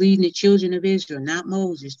Moses is leading the children of Israel, not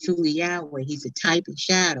Moses, truly Yahweh. He's a type and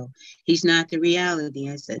shadow. He's not the reality.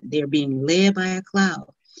 And so they're being led by a cloud.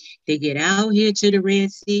 They get out here to the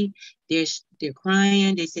Red Sea. They're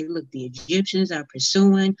crying. They say, look, the Egyptians are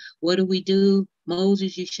pursuing. What do?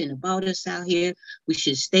 Moses, you shouldn't have brought us out here. We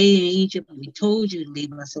should stay in Egypt. We told you to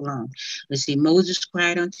leave us alone. Let's see, Moses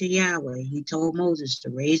cried unto Yahweh. He told Moses to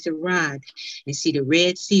raise the rod. And see, the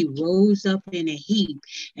Red Sea rose up in a heap,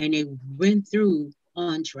 and they went through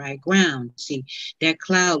on dry ground. See, that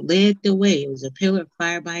cloud led the way. It was a pillar of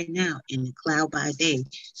fire by now and a cloud by day.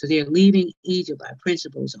 So they're leaving Egypt by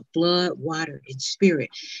principles of blood, water, and spirit.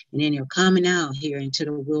 And then they're coming out here into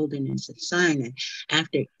the wilderness of Sinai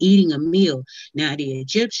after eating a meal. Now the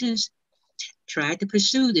Egyptians tried to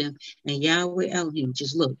pursue them, and Yahweh Elohim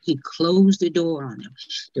just look, he closed the door on them.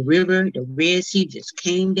 The river, the Red Sea just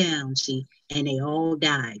came down, see, and they all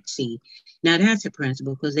died, see. Now that's a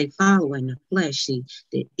principle because they follow in the flesh, see.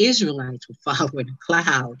 The Israelites were following the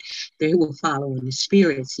cloud. They were following the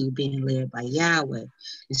spirit, see, being led by Yahweh.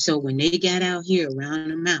 And so when they got out here around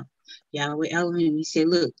the mount, Yahweh Elohim, he said,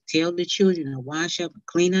 look, tell the children to wash up and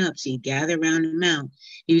clean up. See, gather around the mount.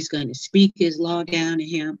 He was going to speak his law down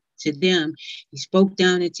to them. He spoke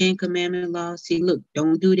down the 10 Commandment law. See, look,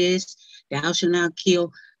 don't do this. Thou shalt not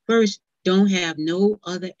kill. First, don't have no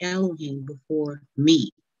other Elohim before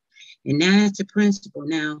me. And that's a principle.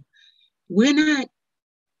 Now, we're not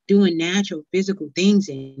doing natural physical things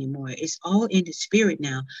anymore. It's all in the spirit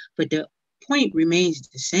now. But the point remains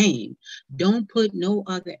the same. Don't put no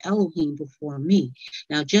other Elohim before me.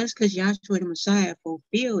 Now, just because Yahshua the Messiah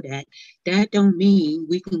fulfilled that don't mean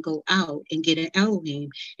we can go out and get an Elohim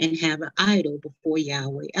and have an idol before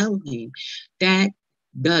Yahweh Elohim. That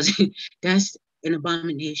doesn't, that's an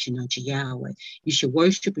abomination unto Yahweh. You should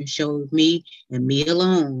worship and show me and me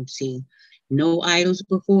alone. See, no idols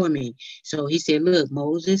before me. So he said, look,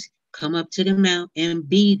 Moses, come up to the mount and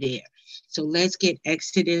be there. So let's get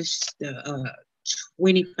Exodus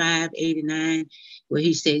 25:89, where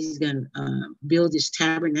he says he's going to build this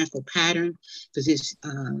tabernacle pattern, because it's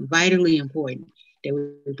vitally important that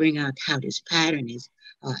we bring out how this pattern is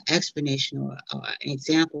exponential,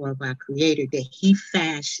 example of our Creator, that he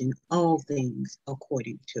fashioned all things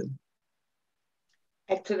according to.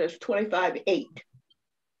 Exodus 25:8.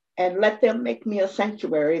 And let them make me a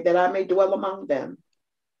sanctuary that I may dwell among them,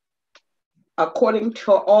 according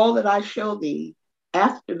to all that I show thee,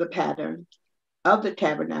 after the pattern of the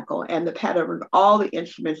tabernacle and the pattern of all the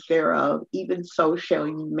instruments thereof, even so shall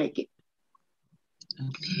you make it.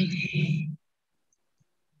 Okay.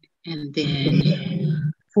 And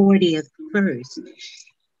then 40th verse.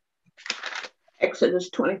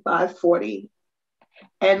 Exodus 25:40.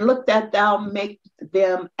 And look that thou make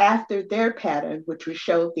them after their pattern, which we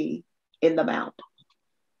show thee in the mount.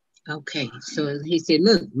 Okay, so he said,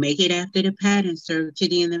 look, make it after the pattern, serve to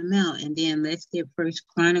thee in the mount. And then let's get First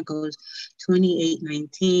Chronicles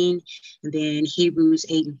 28:19, and then Hebrews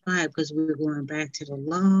 8:5, because we're going back to the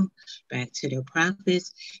law, back to the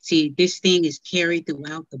prophets. See, this thing is carried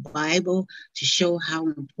throughout the Bible to show how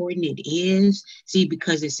important it is. See,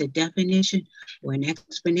 because it's a definition or an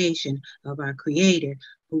explanation of our Creator,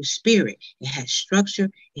 whose spirit, it has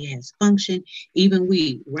structure, it has function. Even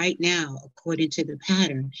we, right now, according to the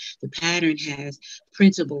pattern has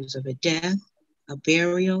principles of a death, a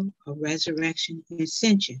burial, a resurrection, and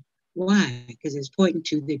ascension. Why? Because it's pointing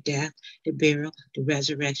to the death, the burial, the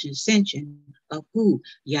resurrection, ascension of who?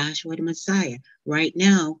 Yahshua the Messiah. Right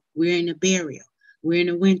now, we're in a burial. We're in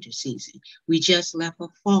a winter season. We just left a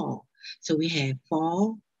fall. So we had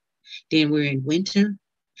fall, then we're in winter.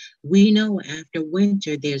 We know after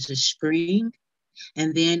winter, there's a spring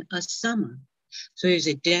and then a summer. So there's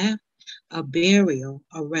a death, a burial,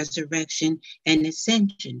 a resurrection, and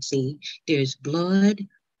ascension. See, there's blood,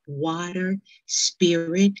 water,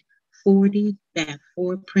 spirit, 40, that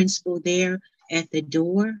 4 principle there at the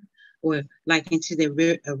door, or like into the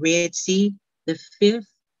Red Sea. The 5th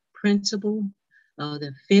principle,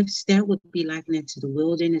 the 5th step would be likened to the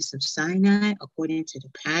wilderness of Sinai, according to the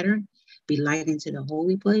pattern, be likened to the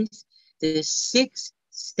holy place. The 6th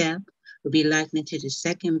step would be likened to the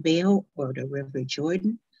second veil or the river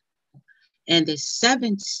Jordan. And the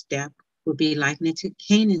 7th step would be likened to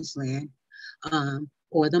Canaan's land,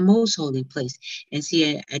 or the most holy place. And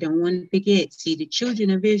see, I don't want to forget, see, the children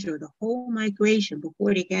of Israel, the whole migration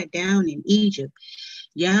before they got down in Egypt,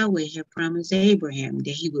 Yahweh had promised Abraham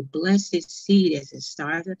that he would bless his seed as the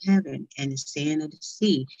stars of heaven and the sand of the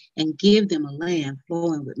sea, and give them a land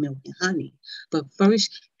flowing with milk and honey. But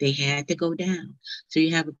first, they had to go down. So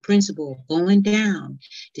you have a principle of going down,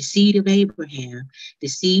 the seed of Abraham, the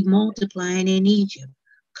seed multiplying in Egypt,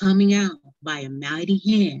 coming out by a mighty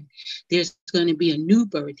hand. There's going to be a new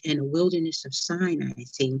birth in the wilderness of Sinai,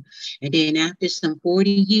 see. And then after some 40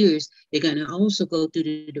 years, they're going to also go through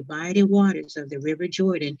the divided waters of the river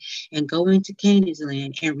Jordan and go into Canaan's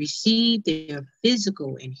land and receive their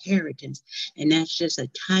physical inheritance. And that's just a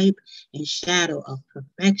type and shadow of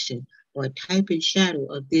perfection, or a type and shadow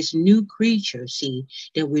of this new creature, see,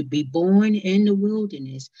 that would be born in the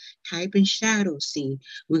wilderness. Type and shadow, see.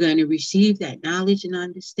 We're going to receive that knowledge and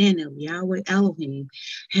understanding of Yahweh Elohim,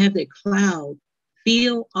 have the cloud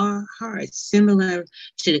Fill our hearts, similar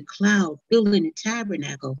to the cloud filling the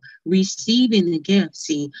tabernacle, receiving the gift,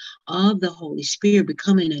 see, of the Holy Spirit,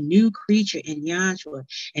 becoming a new creature in Yahshua,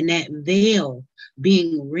 and that veil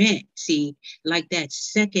being rent, see, like that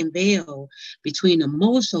second veil between the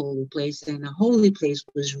most holy place and the holy place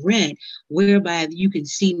was rent, whereby you can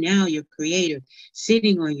see now your Creator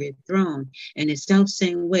sitting on your throne. And the self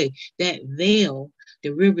same way, that veil,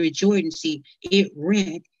 the river Jordan, see, it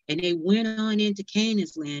rent, and they went on into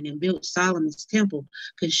Canaan's land and built Solomon's temple,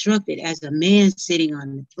 constructed as a man sitting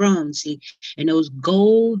on the throne. See, and those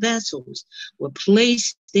gold vessels were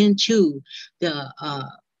placed into the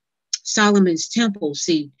Solomon's temple.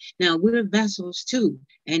 See, now we're vessels too.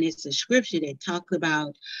 And it's a scripture that talks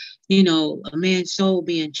about, a man's soul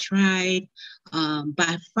being tried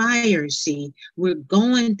by fire. See, we're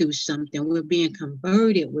going through something. We're being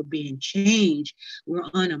converted. We're being changed. We're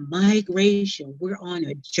on a migration. We're on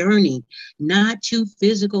a journey, not to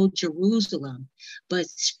physical Jerusalem, but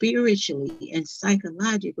spiritually and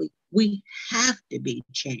psychologically. We have to be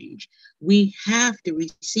changed. We have to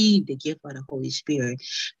receive the gift of the Holy Spirit.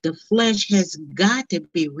 The flesh has got to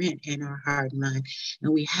be rent in our heart and mind,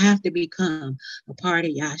 and we have to become a part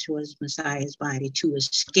of Yahshua's Messiah's body to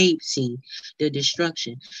escape, see, the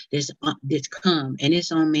destruction that's come, and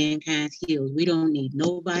it's on mankind's heels. We don't need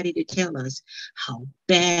nobody to tell us how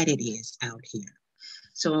bad it is out here.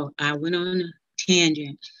 So I went on a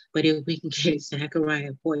tangent, but if we can get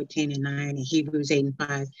Zechariah 14:9 and Hebrews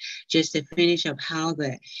 8:5, just to finish up how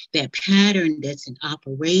that pattern that's in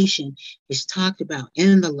operation is talked about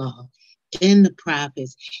in the law, in the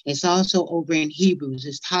prophets. It's also over in Hebrews.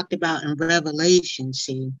 It's talked about in Revelation,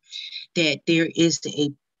 see, that there is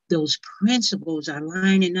those principles are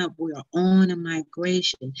lining up. We are on a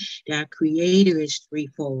migration. Our Creator is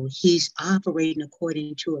threefold. He's operating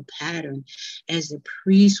according to a pattern as the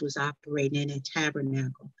priest was operating in a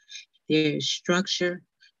tabernacle. There is structure,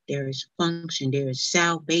 there is function, there is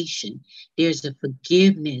salvation, there's a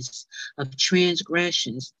forgiveness of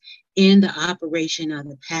transgressions in the operation of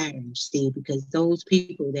the pattern, see, because those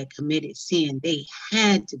people that committed sin, they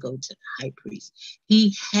had to go to the high priest.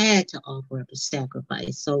 He had to offer up a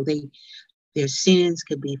sacrifice so their sins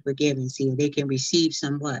could be forgiven. See, they can receive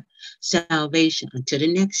somewhat salvation until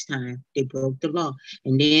the next time they broke the law,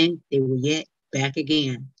 and then they were yet back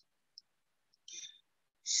again.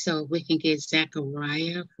 So we can get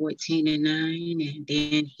Zechariah 14:9 and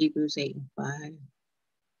then Hebrews 8:5.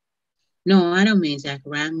 No, I don't mean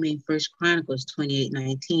Zechariah. I mean 1 Chronicles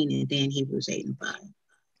 28:19 and then Hebrews 8:5.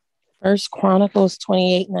 1 Chronicles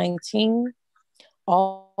 28:19.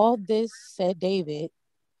 All this said David,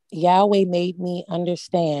 Yahweh made me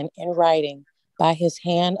understand in writing by his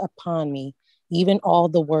hand upon me, even all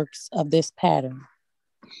the works of this pattern.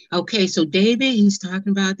 Okay, so David, he's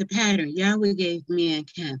talking about the pattern. Yahweh gave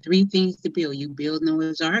mankind three things to build. You build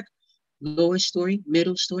Noah's Ark, lower story,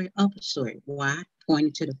 middle story, upper story. Why?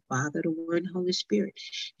 Pointing to the Father, the Word, and Holy Spirit.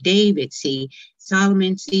 David, see,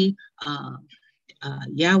 Solomon, see,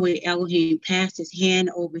 Yahweh Elohim passed his hand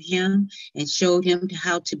over him and showed him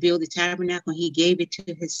how to build the tabernacle. He gave it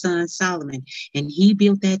to his son Solomon, and he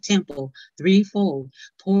built that temple threefold: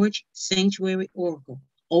 porch, sanctuary, oracle,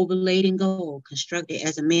 overlaid in gold, constructed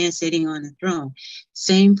as a man sitting on a throne.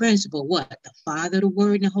 Same principle. What? The Father, the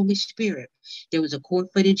Word, and the Holy Spirit. There was a court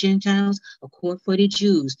for the Gentiles, a court for the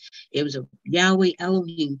Jews. It was a Yahweh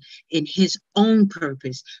Elohim in his own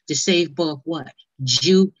purpose to save both what?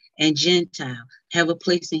 Jew and Gentile. Have a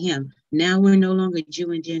place in him. Now we're no longer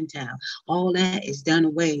Jew and Gentile. All that is done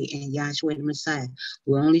away in Yahshua the Messiah.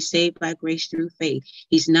 We're only saved by grace through faith.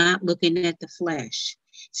 He's not looking at the flesh.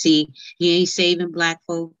 See, he ain't saving black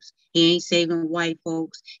folks. He ain't saving white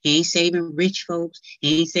folks. He ain't saving rich folks.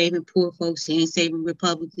 He ain't saving poor folks. He ain't saving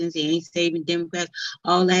Republicans. He ain't saving Democrats.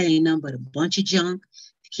 All that ain't nothing but a bunch of junk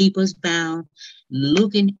to keep us bound,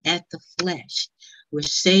 looking at the flesh. We're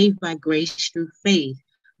saved by grace through faith,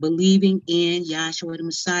 believing in Yahshua the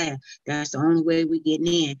Messiah. That's the only way we're getting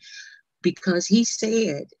in. Because he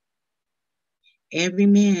said, every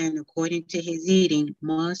man, according to his eating,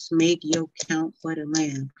 must make your count for the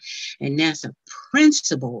lamb. And that's a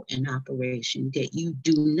principle in operation, that you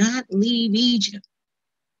do not leave Egypt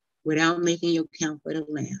without making your count for the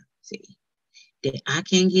lamb. See, that I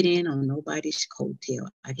can't get in on nobody's coattail.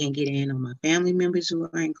 I can't get in on my family members who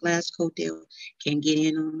are in class coattail. Can't get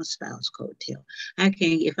in on my spouse coattail. I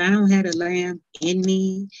can't, if I don't have the lamb in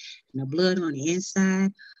me and the blood on the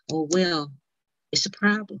inside, oh well, it's a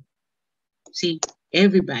problem. See,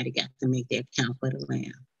 everybody got to make their count for the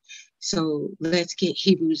lamb. So let's get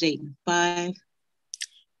Hebrews 8:5.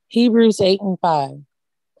 Hebrews 8:5.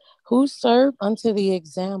 Who serve unto the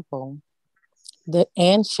example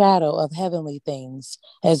and shadow of heavenly things,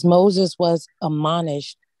 as Moses was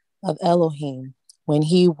admonished of Elohim when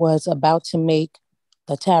he was about to make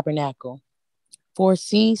the tabernacle. For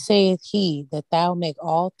see, saith he, that thou make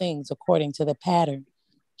all things according to the pattern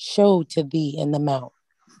showed to thee in the mount.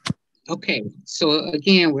 Okay, so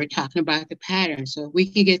again, we're talking about the pattern. So we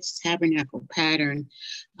can get the tabernacle pattern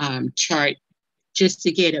chart just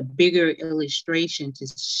to get a bigger illustration to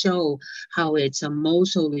show how it's a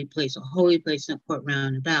most holy place, a holy place in a court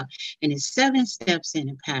round about. And it's 7 steps in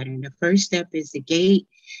the pattern. The first step is the gate.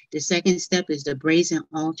 The second step is the brazen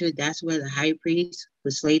altar. That's where the high priest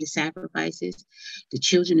would slay the sacrifices. The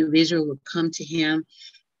children of Israel would come to him,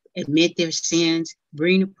 admit their sins,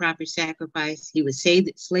 bring the proper sacrifice. He would slay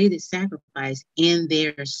the sacrifice in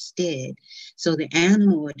their stead. So the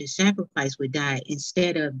animal or the sacrifice would die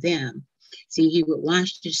instead of them. See, he would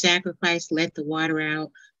wash the sacrifice, let the water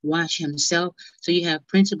out, wash himself. So you have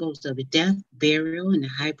principles of death, burial, and the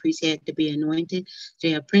high priest had to be anointed. So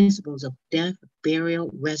you have principles of death,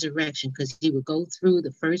 burial, resurrection, because he would go through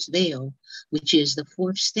the first veil, which is the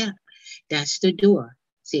 4th step. That's the door.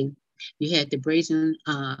 See, you had the brazen,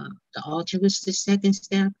 the altar was the 2nd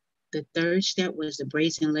step. The 3rd step was the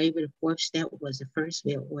brazen laver. The 4th step was the first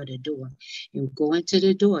veil or the door. And going to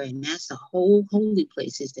the door, and that's the whole holy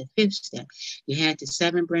place, is the 5th step. You had the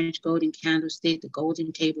 7-branch golden candlestick, the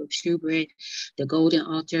golden table of shewbread, the golden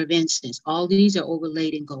altar of incense. All these are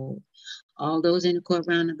overlaid in gold. All those in the court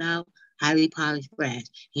roundabout, highly polished brass.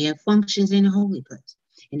 He had functions in the holy place.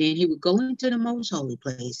 And then he would go into the most holy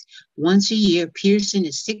place once a year, piercing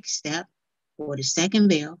the 6th step or the 2nd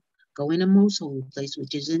veil, go in the most holy place,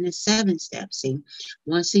 which is in the 7th step, see,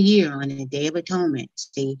 once a year on the Day of Atonement,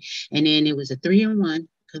 see. And then it was a 3-in-1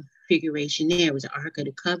 configuration there. It was the Ark of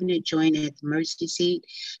the Covenant joined at the mercy seat,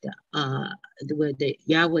 where the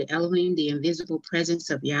Yahweh Elohim, the invisible presence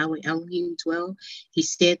of Yahweh Elohim dwell. He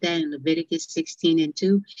said that in Leviticus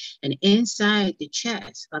 16:2. And inside the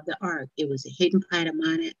chest of the ark, it was a hidden pot of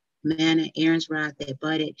manna, Aaron's rod that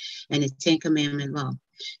budded, and the 10 Commandment law.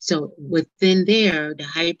 So within there, the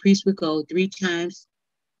high priest would go 3 times,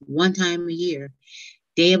 1 time a year,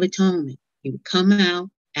 Day of Atonement. He would come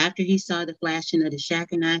out after he saw the flashing of the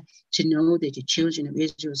Shekinah to know that the children of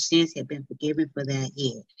Israel's sins had been forgiven for that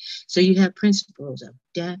year. So you have principles of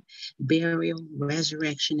death, burial,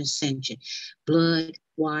 resurrection, ascension, blood,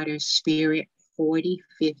 water, spirit, 40,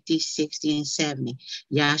 50, 60, and 70.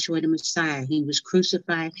 Yahshua the Messiah, he was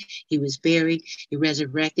crucified, he was buried, he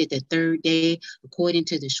resurrected the 3rd day, according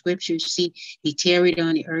to the scriptures. See, he tarried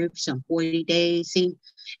on the earth some 40 days. See,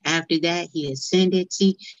 after that, he ascended.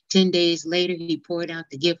 See, 10 days later, he poured out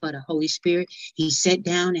the gift of the Holy Spirit. He sat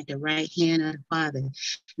down at the right hand of the Father.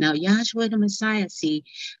 Now, Yahshua the Messiah, see,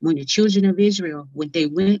 when the children of Israel, when they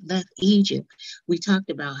left Egypt, we talked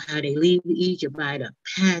about how they leave Egypt by the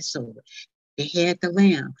Passover. They had the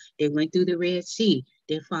lamb. They went through the Red Sea.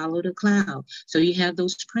 They followed the cloud. So you have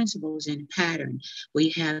those principles in pattern where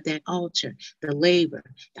you have that altar, the laver,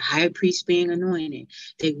 the high priest being anointed.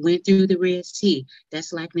 They went through the Red Sea.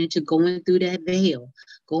 That's likened to going through that veil,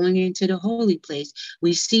 going into the holy place.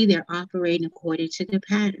 We see they're operating according to the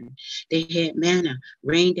pattern. They had manna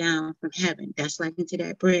rain down from heaven. That's likened to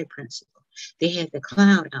that bread principle. They had the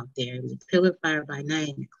cloud out there. It was a pillar of fire by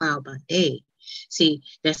night and a cloud by day. See,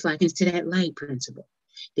 that's likened to that light principle.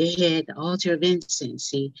 They had the altar of incense.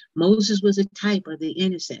 See, Moses was a type of the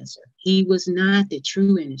intercessor. He was not the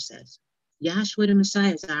true intercessor. Yahshua the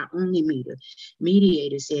Messiah is our only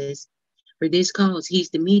mediator, says, for this cause,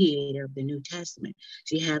 he's the mediator of the New Testament.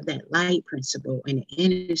 So you have that light principle and the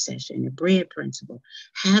intercession, the bread principle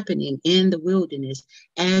happening in the wilderness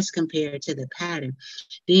as compared to the pattern.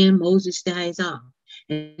 Then Moses dies off.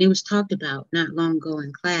 And it was talked about not long ago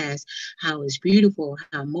in class how it's beautiful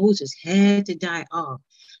how Moses had to die off.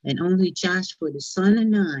 And only Joshua, the son of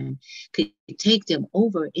Nun, could take them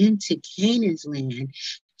over into Canaan's land,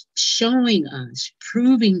 showing us,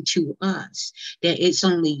 proving to us that it's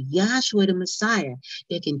only Yahshua the Messiah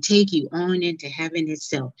that can take you on into heaven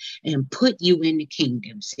itself and put you in the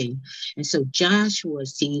kingdom, see? And so Joshua,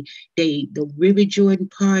 see, the river Jordan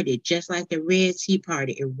parted, just like the Red Sea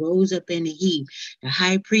parted. It rose up in a heap. The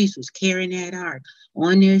high priest was carrying that ark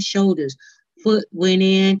on their shoulders. Foot went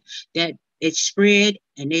in, that it spread,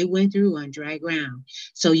 and they went through on dry ground.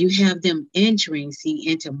 So you have them entering, see,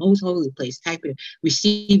 into most holy place, type of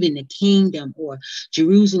receiving the kingdom, or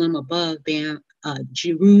Jerusalem above being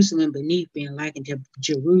Jerusalem beneath being likened to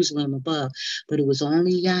Jerusalem above. But it was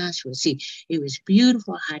only Yahshua. See, it was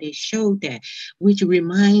beautiful how they showed that, which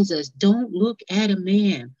reminds us, don't look at a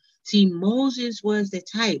man. See, Moses was the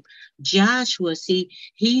type. Joshua, see,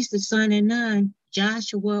 he's the son of Nun.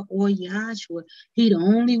 Joshua or Yahshua. He the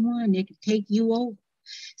only one that can take you over.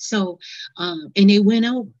 So, and they went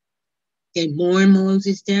over. They mourned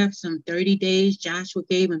Moses' death some 30 days. Joshua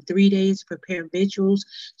gave him 3 days to prepare victuals.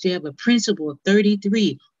 So you have a principle of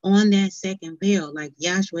 33 on that second veil, like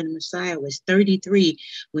Yahshua the Messiah was 33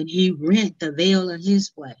 when he rent the veil of his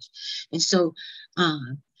flesh. And so,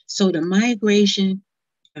 so the migration,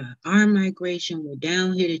 our migration, we're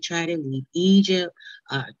down here to try to leave Egypt.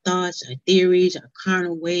 Our thoughts, our theories, our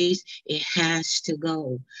carnal ways, it has to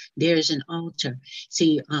go. There's an altar.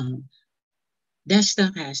 See, that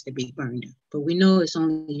stuff has to be burned up. But we know it's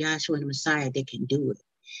only Yahshua the Messiah that can do it.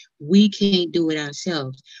 We can't do it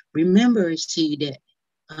ourselves. Remember, see, that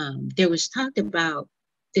there was talked about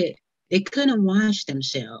that they couldn't wash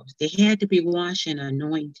themselves. They had to be washed and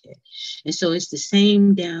anointed. And so it's the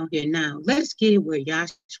same down here now. Let's get it where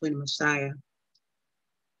Yahshua the Messiah,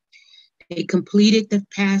 they completed the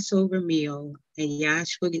Passover meal, and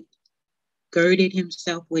Yahshua girded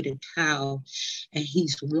himself with a towel, and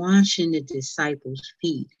he's washing the disciples'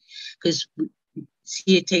 feet. Because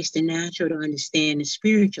see, it takes the natural to understand the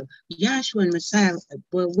spiritual. Yahshua and Messiah,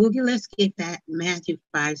 well, let's get that Matthew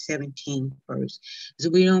 5:17 first. So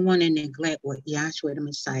we don't want to neglect what Yahshua the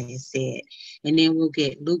Messiah said. And then we'll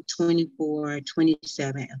get Luke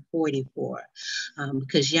 24:27 and 44.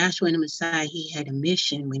 Because Yahshua the Messiah, he had a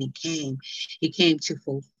mission when he came. He came to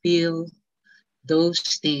fulfill those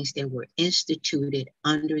things that were instituted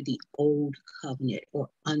under the old covenant or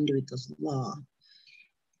under the law.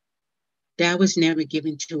 That was never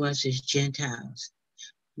given to us as Gentiles.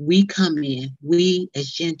 We come in, we as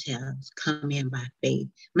Gentiles come in by faith.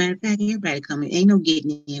 Matter of fact, everybody come in. Ain't no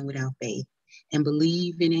getting in without faith. And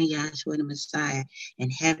believing in Yahshua the Messiah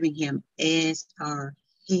and having him as our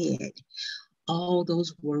head. All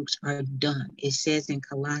those works are done. It says in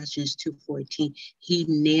Colossians 2:14, he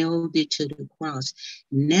nailed it to the cross.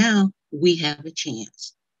 Now we have a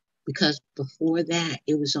chance. Because before that,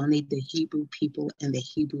 it was only the Hebrew people and the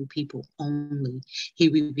Hebrew people only. He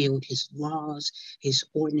revealed his laws, his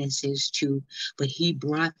ordinances to, but he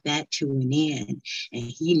brought that to an end. And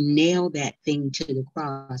he nailed that thing to the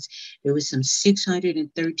cross. There was some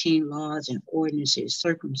 613 laws and ordinances,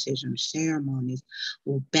 circumcision, ceremonies,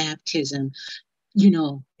 or baptism,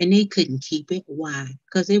 and they couldn't keep it. Why?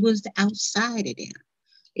 Because it was outside of them.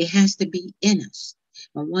 It has to be in us.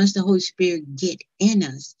 And once the Holy Spirit get in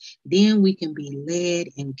us, then we can be led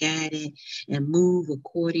and guided and move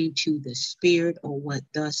according to the Spirit or what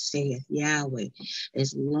thus saith Yahweh.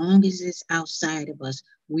 As long as it's outside of us,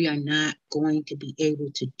 we are not going to be able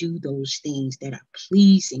to do those things that are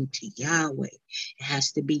pleasing to Yahweh. It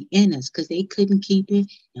has to be in us because they couldn't keep it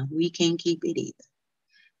and we can't keep it either.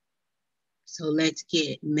 So let's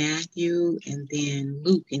get Matthew and then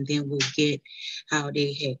Luke, and then we'll get how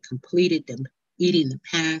they had completed them eating the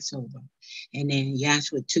Passover. And then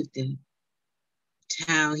Yahshua took the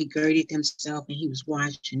towel, he girded himself, and he was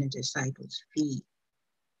washing the disciples' feet.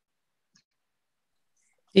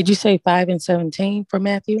 Did you say 5 and 17 for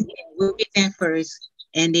Matthew? Yeah, we'll get that first.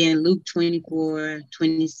 And then Luke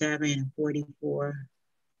 24:27 and 44.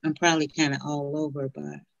 I'm probably kind of all over,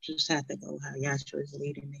 but just have to go how Yahshua is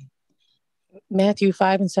leading me. Matthew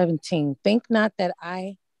 5 and 17. Think not that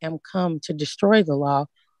I am come to destroy the law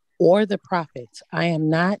or the prophets. I am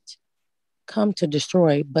not come to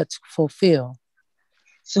destroy, but to fulfill.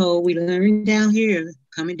 So we learned down here,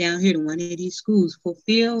 coming down here to one of these schools,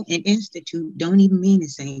 fulfill and institute don't even mean the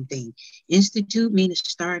same thing. Institute means to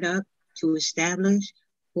start up, to establish.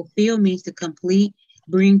 Fulfill means to complete,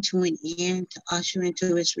 bring to an end, to usher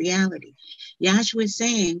into its reality. Yahshua is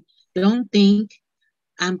saying, don't think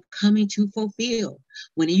I'm coming to fulfill.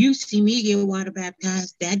 When you see me get water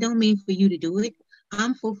baptized, that don't mean for you to do it.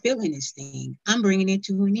 I'm fulfilling this thing. I'm bringing it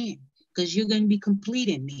to an end because you're going to be complete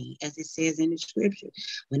in me, as it says in the scripture.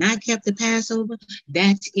 When I kept the Passover,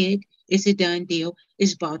 that's it. It's a done deal.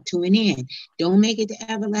 It's brought to an end. Don't make it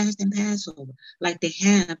the everlasting Passover like they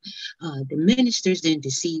have. The ministers didn't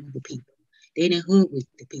deceive the people. They didn't hoodwink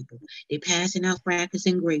the people. They passing out crackers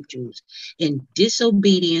and grape juice in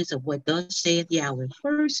disobedience of what thus saith Yahweh.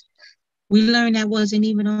 First, we learned that wasn't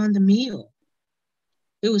even on the meal.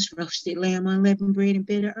 It was roasted lamb, unleavened bread, and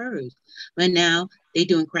bitter herbs. But now they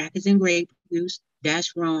doing crackers and grape juice.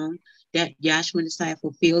 That's wrong. That Yahshua Messiah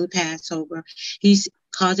fulfilled the Passover. He's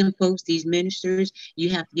causing folks, these ministers, you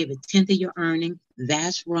have to give a tenth of your earning.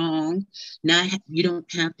 That's wrong. You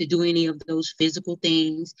don't have to do any of those physical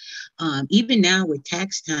things. Even now with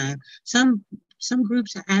tax time, some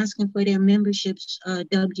groups are asking for their memberships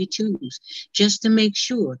W-2s just to make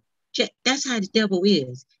sure. That's how the devil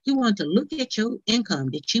is. He wants to look at your income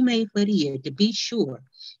that you made for the year to be sure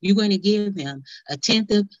You're going to give him a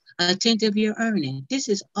tenth of your earning. This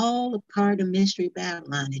is all a part of Mystery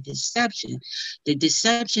Babylon, the deception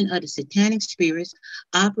of the satanic spirits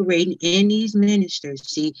operating in these ministers,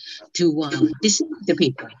 see, to deceive the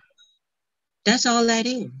people. That's all that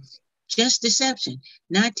is. Just deception,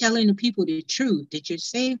 not telling the people the truth that you're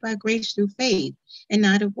saved by grace through faith and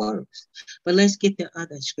not of works. But let's get the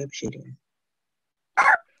other scripture there.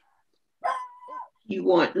 You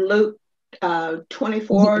want Luke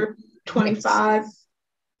 24, 25?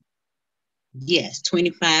 Yes,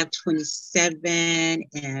 25, 27,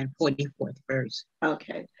 and 44th verse.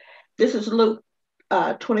 Okay. This is Luke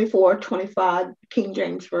 24, 25, King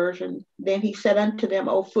James Version. Then he said unto them,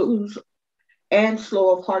 O fools, and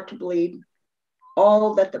slow of heart to believe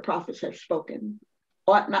all that the prophets have spoken.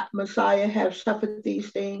 Ought not Messiah have suffered these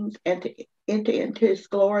things and to enter into his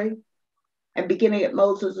glory? And beginning at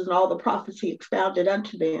Moses and all the prophets, he expounded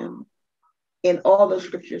unto them in all the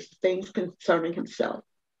scriptures things concerning himself.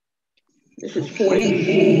 This is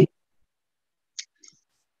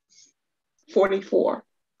 44.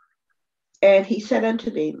 And he said unto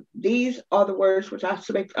them, these are the words which I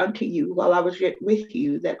spake unto you while I was yet with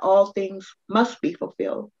you, that all things must be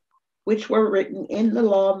fulfilled, which were written in the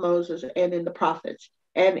law of Moses and in the prophets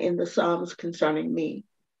and in the Psalms concerning me.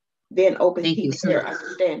 Then opened he their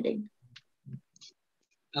understanding.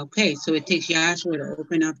 Okay, so it takes Joshua to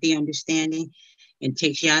open up the understanding, and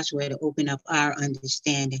takes Joshua to open up our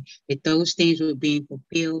understanding that those things were being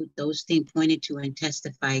fulfilled. Those things pointed to and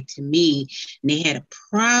testified to me. And they had a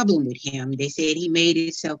problem with him. They said he made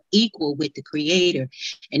himself equal with the Creator.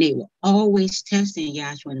 And they were always testing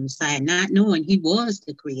Joshua the Messiah, not knowing he was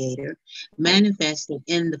the Creator, manifested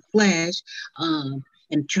in the flesh,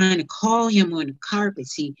 and trying to call him on the carpet,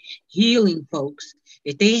 see, healing folks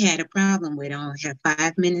that they had a problem with. I only have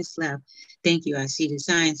 5 minutes left. Thank you. I see the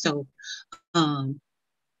sign. So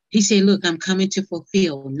he said, look, I'm coming to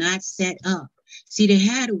fulfill, not set up. See, they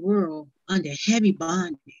had a world under heavy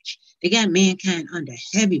bondage. They got mankind under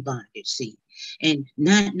heavy bondage, see, and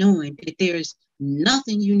not knowing that there's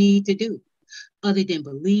nothing you need to do other than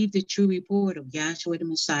believe the true report of Yahshua the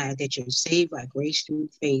Messiah, that you're saved by grace through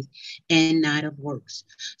faith and not of works.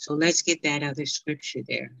 So let's get that other scripture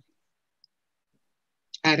there.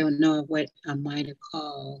 I don't know what I might have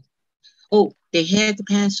called. Oh, they had the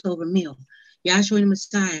Passover meal. Yahshua the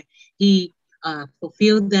Messiah, he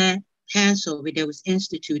fulfilled that Passover that was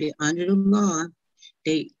instituted under the law.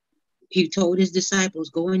 He told his disciples,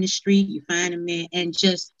 go in the street, you find a man, and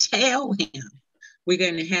just tell him we're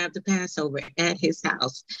going to have the Passover at his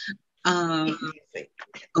house.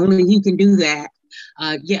 Only he can do that.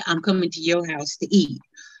 Yeah, I'm coming to your house to eat.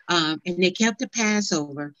 And they kept the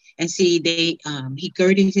Passover, and see, he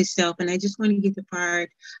girded himself. And I just want to get the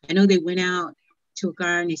part. I know they went out to a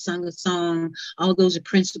garden, they sung a song. All those are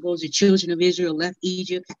principles. The children of Israel left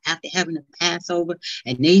Egypt after having the Passover,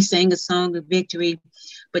 and they sang a song of victory.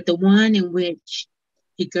 But the one in which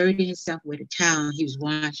he girded himself with a towel, he was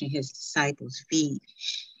washing his disciples' feet.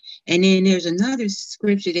 And then there's another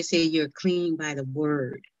scripture that says you're clean by the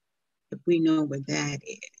word, if we know what that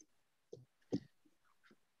is.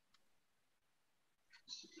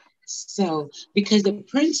 So, because the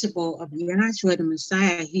principle of Yahshua the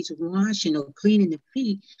Messiah, he's washing or cleaning the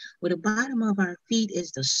feet. Well, the bottom of our feet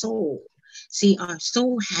is the soul. See, our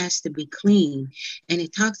soul has to be clean. And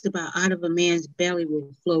it talks about out of a man's belly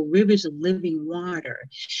will flow rivers of living water.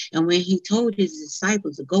 And when he told his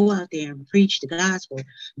disciples to go out there and preach the gospel,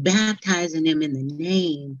 baptizing them in the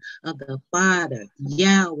name of the Father,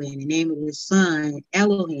 Yahweh, in the name of the Son,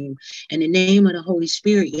 Elohim, and the name of the Holy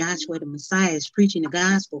Spirit, Yahshua the Messiah is preaching the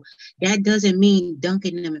gospel. That doesn't mean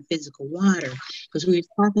dunking them in physical water, because we were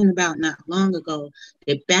talking about not long ago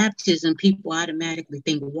that baptism, people automatically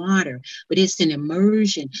think water, but it's an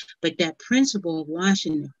immersion. But that principle of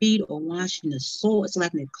washing the feet or washing the soul, it's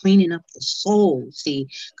like they're cleaning up the soul, see,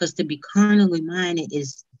 because to be carnally minded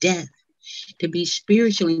is death. To be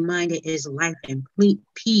spiritually minded is life and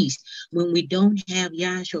peace. When we don't have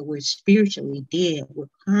Yahshua, we're spiritually dead, we're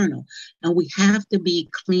carnal, and we have to be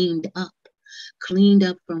cleaned up. Cleaned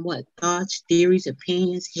up from what? Thoughts, theories,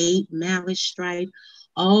 opinions, hate, malice, strife.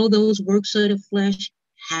 All those works of the flesh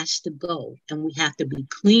has to go, and we have to be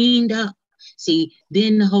cleaned up. See,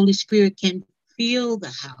 then the Holy Spirit can fill the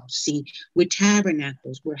house. See, we're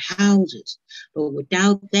tabernacles, we're houses. But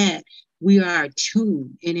without that, we are a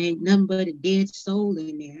tomb, and ain't nothing but a dead soul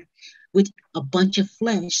in there with a bunch of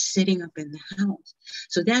flesh sitting up in the house.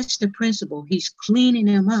 So that's the principle. He's cleaning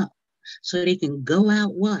them up so they can go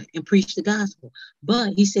out what? And preach the gospel.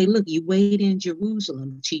 But he said, look, you wait in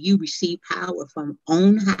Jerusalem till you receive power from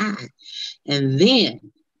on high. And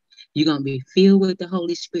then You're going to be filled with the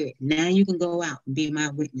Holy Spirit. Now you can go out and be my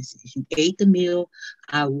witnesses. You ate the meal.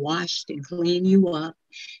 I washed and cleaned you up.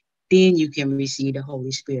 Then you can receive the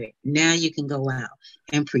Holy Spirit. Now you can go out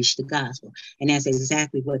and preach the gospel. And that's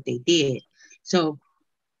exactly what they did. So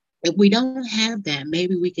if we don't have that,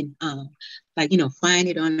 maybe we can, find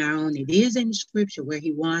it on our own. It is in the scripture where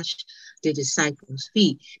he washed the disciples'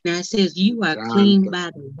 feet. Now it says, you are John, clean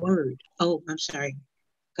by the word. Oh, I'm sorry.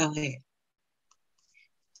 Go ahead.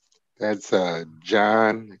 that's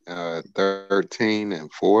John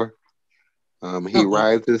 13:4. He Oh,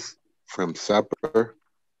 rises from supper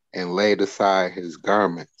and laid aside his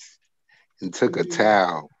garments and took a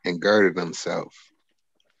towel and girded himself.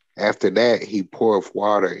 After that, he poured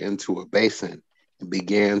water into a basin and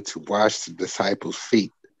began to wash the disciples'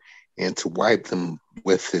 feet and to wipe them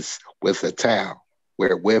with a towel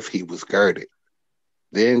wherewith he was girded.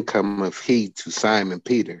 Then cometh he to Simon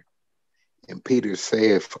Peter, and Peter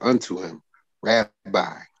saith unto him,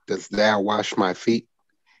 Rabbi, dost thou wash my feet?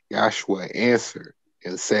 Joshua answered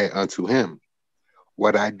and said unto him,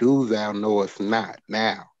 What I do thou knowest not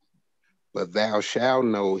now, but thou shalt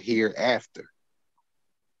know hereafter.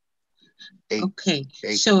 okay.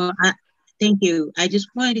 So thank you. I just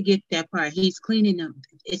wanted to get that part. He's cleaning up.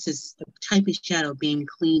 It's a type of shadow being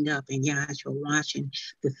cleaned up, and Yahshua washing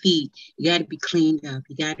the feet. You got to be cleaned up.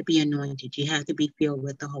 You got to be anointed. You have to be filled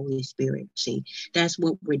with the Holy Spirit. See, that's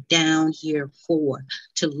what we're down here for,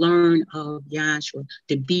 to learn of Yahshua,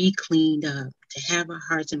 to be cleaned up, to have our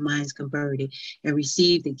hearts and minds converted and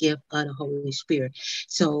receive the gift of the Holy Spirit.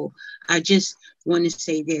 So I just want to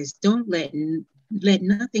say this. Don't let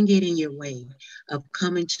nothing get in your way of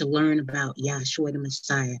coming to learn about Yahshua the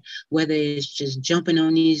Messiah, whether it's just jumping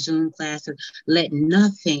on these Zoom classes. Let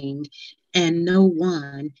nothing and no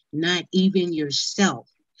one, not even yourself,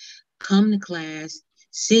 come to class,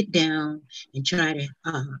 sit down, and try to,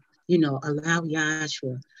 allow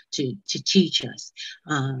Yahshua to teach us,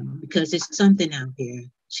 because it's something out here.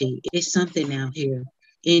 See, it's something out here.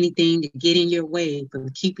 Anything to get in your way from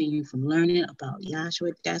keeping you from learning about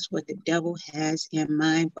Yahshua, that's what the devil has in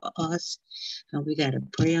mind for us. And we got to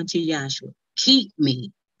pray unto Yahshua. Keep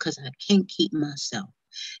me, because I can't keep myself.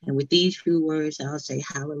 And with these few words, I'll say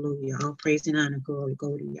hallelujah. All praise and honor, glory,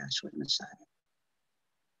 go to Yahshua the Messiah.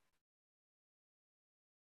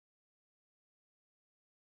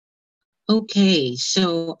 Okay,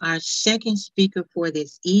 so our second speaker for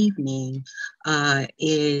this evening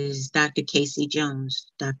is Dr. Casey Jones.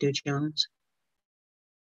 Dr. Jones.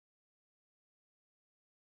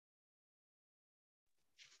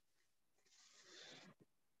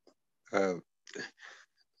 Can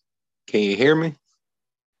you hear me?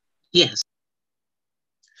 Yes.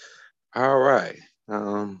 All right.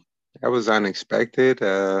 That was unexpected.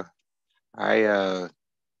 I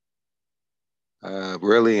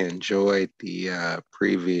really enjoyed the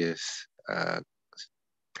previous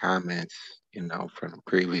comments, from the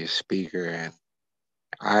previous speaker, and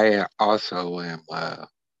I also am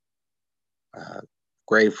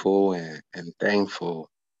grateful and thankful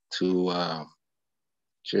to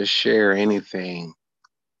just share anything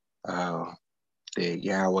that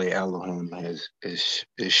Yahweh Elohim has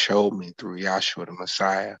showed me through Yahshua the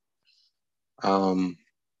Messiah.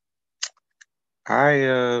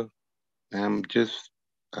 I am just,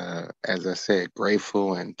 as I said,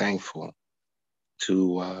 grateful and thankful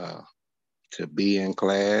to be in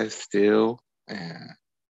class still, and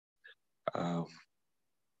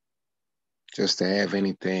just to have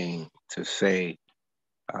anything to say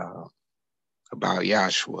about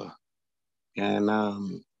Yahshua. And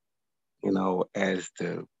as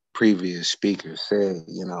the previous speaker said,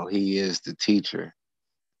 he is the teacher,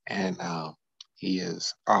 and he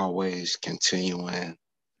is always continuing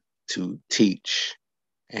to teach.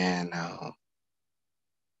 And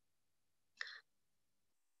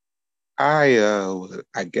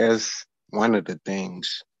I guess one of the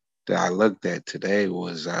things that I looked at today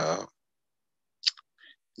was I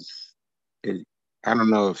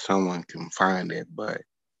don't know if someone can find it, but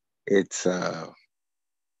it's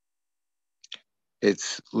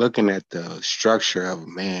looking at the structure of a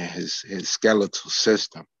man, his skeletal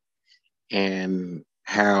system, and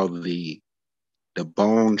how the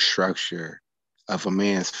bone structure of a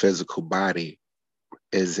man's physical body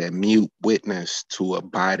is a mute witness to a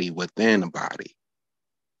body within a body.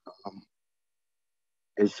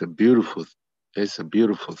 It's a beautiful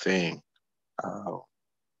thing,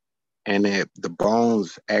 and the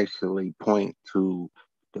bones actually point to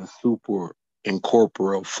the super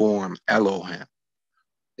incorporeal form Elohim,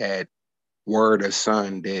 that word of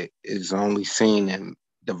son that is only seen in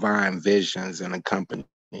divine visions and accompanied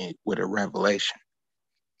with a revelation.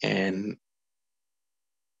 And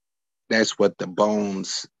that's what the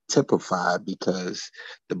bones typify, because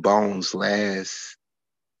the bones last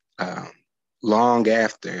long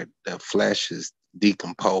after the flesh is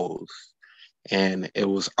decomposed. And it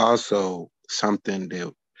was also something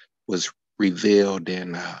that was revealed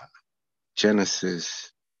in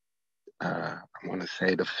Genesis, I want to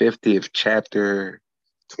say the 50th chapter,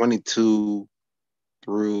 22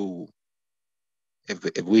 through,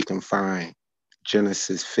 if we can find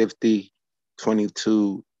Genesis 50,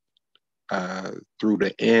 22 through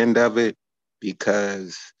the end of it,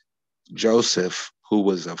 because Joseph, who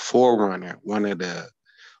was a forerunner, one of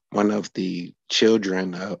the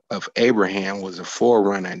children of Abraham, was a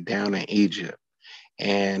forerunner down in Egypt.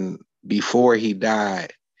 And before he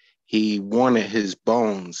died, he wanted his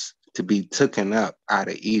bones to be taken up out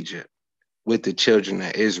of Egypt with the children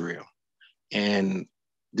of Israel. And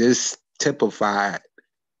this typified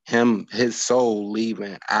his soul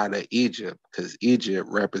leaving out of Egypt, because Egypt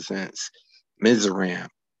represents Mizraim,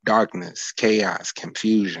 darkness, chaos,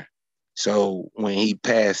 confusion. So when he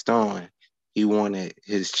passed on, he wanted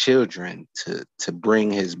his children to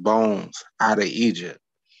bring his bones out of Egypt.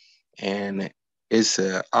 And it's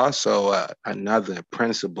also another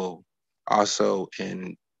principle also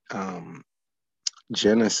in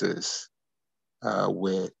Genesis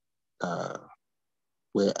with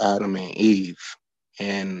Adam and Eve.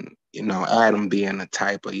 And, Adam being a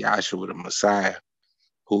type of Yahshua the Messiah,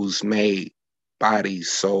 who's made body,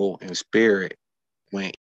 soul, and spirit.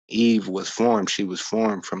 When Eve was formed, she was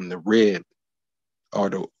formed from the rib,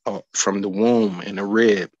 or from the womb and the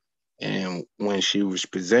rib. And when she was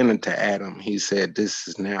presented to Adam, he said, "This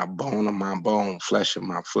is now bone of my bone, flesh of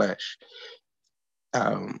my flesh."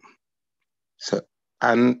 So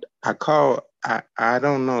I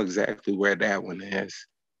don't know exactly where that one is.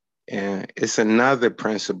 And it's another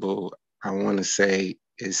principle I want to say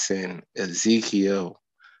is in Ezekiel,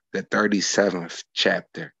 the 37th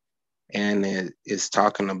chapter. And it's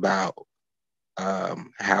talking about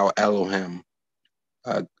how Elohim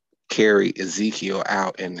carried Ezekiel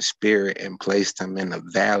out in the spirit and placed him in a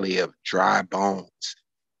valley of dry bones.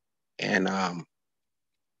 And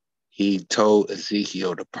he told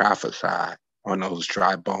Ezekiel to prophesy on those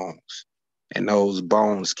dry bones. And those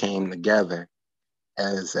bones came together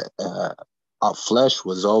as our flesh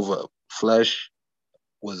was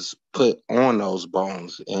put on those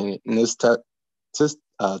bones. And this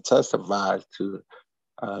testifies to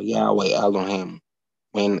Yahweh Elohim,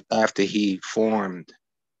 when after he formed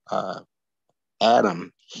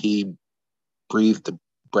Adam, he breathed the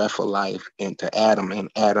breath of life into Adam, and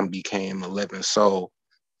Adam became a living soul.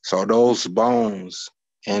 So those bones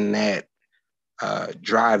in that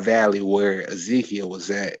dry valley where Ezekiel was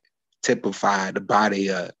at typify the body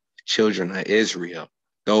of children of Israel,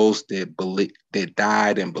 those that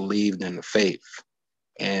died and believed in the faith,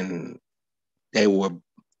 and they were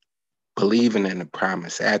believing in the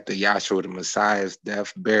promise after Yahshua the Messiah's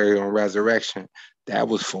death, burial, and resurrection. That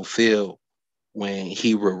was fulfilled when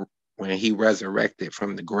he resurrected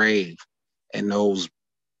from the grave, and those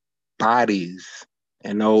bodies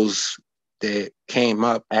and those that came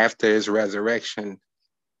up after his resurrection,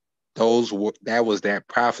 that was that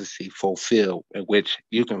prophecy fulfilled, in which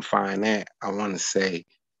you can find that, I want to say,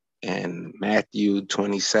 in Matthew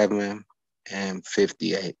 27 and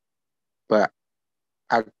 58. But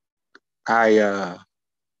I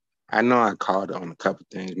know I called on a couple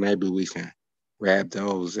things. Maybe we can grab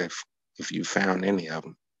those if you found any of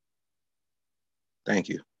them. Thank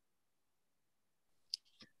you.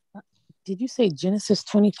 Did you say Genesis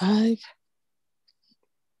 25?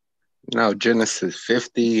 No, Genesis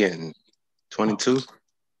 50 and 22. Oh.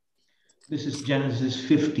 This is Genesis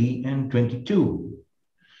 50 and 22.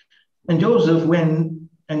 And Joseph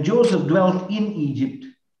dwelt in Egypt,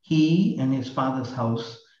 he and his father's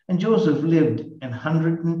house, and Joseph lived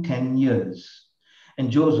 110 years.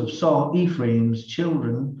 And Joseph saw Ephraim's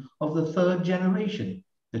children of the third generation,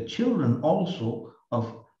 the children also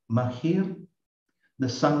of Machir, the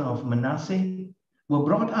son of Manasseh, were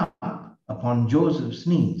brought up upon Joseph's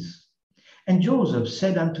knees. And Joseph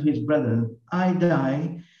said unto his brethren, I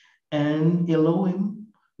die, and Elohim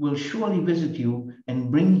will surely visit you and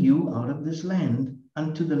bring you out of this land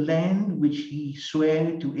unto the land which he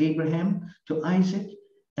sware to Abraham, to Isaac,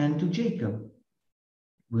 and to Jacob.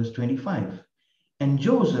 Verse 25. And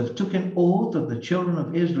Joseph took an oath of the children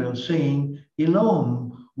of Israel, saying,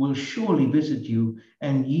 Elohim will surely visit you,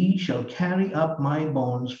 and ye shall carry up my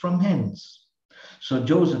bones from hence. So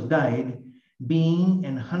Joseph died, being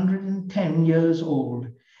 110 years old,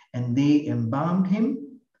 and they embalmed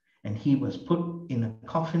him, and he was put in a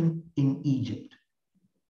coffin in Egypt.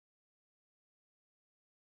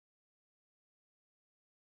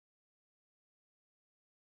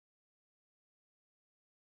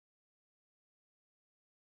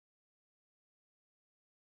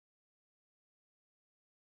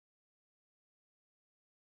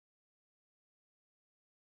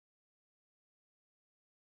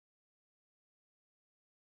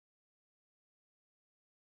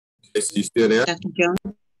 Is you still there? Dr. Jones?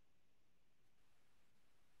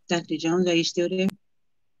 Dr. Jones, are you still there?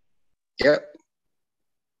 Yep.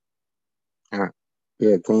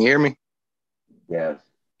 Yeah, can you hear me? Yes.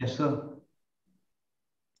 Yes, sir.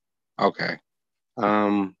 Okay.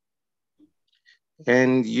 And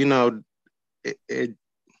you know,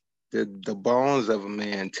 the bones of a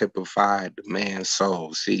man typify the man's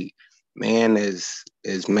soul. See, man is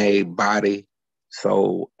made body,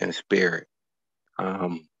 soul, and spirit.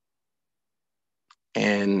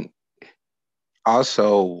 And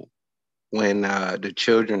also, when the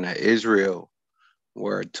children of Israel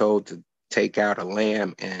were told to take out a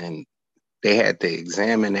lamb and they had to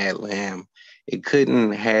examine that lamb, it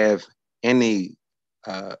couldn't have any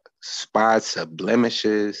spots or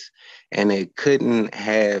blemishes, and it couldn't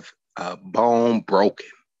have a bone broken.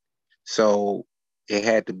 So it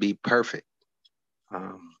had to be perfect.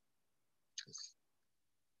 I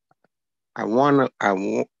want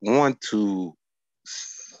to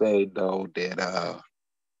say though that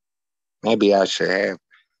maybe I should have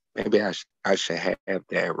I should have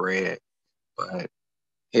that read, but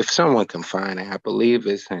if someone can find it, I believe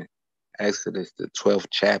it's in Exodus the 12th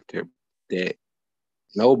chapter that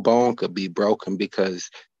no bone could be broken because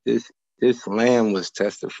this lamb was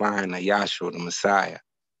testifying to Yahshua the Messiah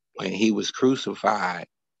when he was crucified,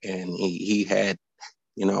 and he had,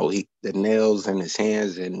 you know, the nails in his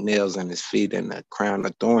hands and nails in his feet and the crown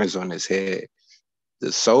of thorns on his head.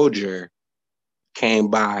 The soldier came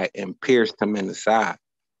by and pierced him in the side,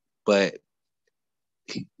 but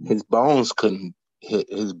his bones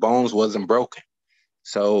wasn't broken.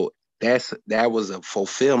 So that was a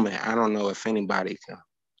fulfillment. I don't know if anybody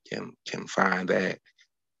can find that,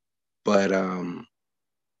 but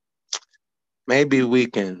maybe we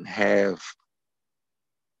can have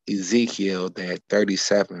Ezekiel, that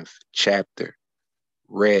 37th chapter,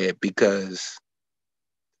 read, because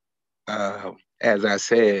as I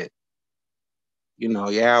said, you know,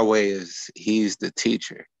 Yahweh he's the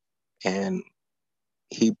teacher, and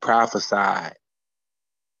he prophesied.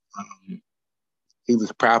 He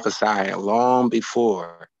was prophesying long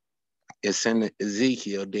before it's in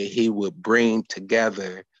Ezekiel that he would bring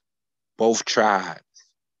together both tribes.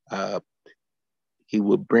 He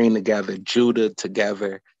would bring together Judah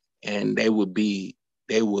together, and they would be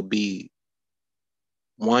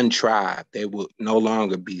one tribe. They would no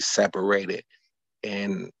longer be separated.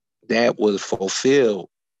 And that was fulfilled.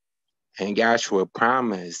 And Joshua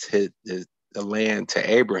promised the land to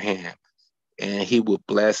Abraham, and he would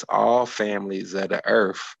bless all families of the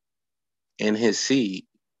earth in his seed.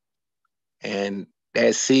 And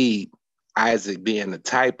that seed, Isaac being the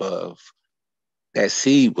type of, that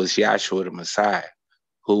seed was Yahshua the Messiah,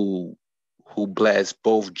 who blessed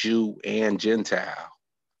both Jew and Gentile.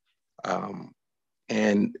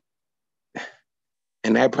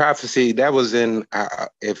 And that prophecy, that was in,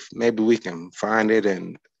 if maybe we can find it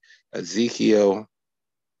in Ezekiel,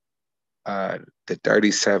 the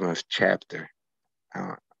 37th chapter.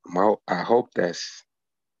 I hope that's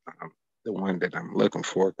the one that I'm looking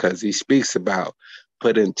for, because he speaks about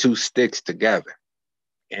putting two sticks together.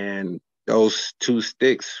 And those two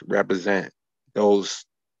sticks represent those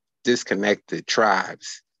disconnected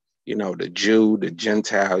tribes. You know, the Jew, the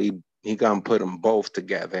Gentile, he gonna put them both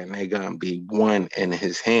together, and they're gonna be one in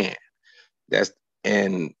his hand.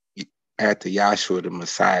 And after Yahshua the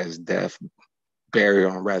Messiah's death,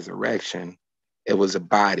 burial, and resurrection, it was a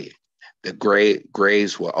body. The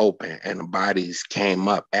graves were open, and the bodies came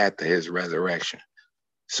up after his resurrection.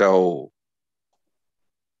 So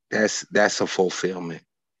that's a fulfillment.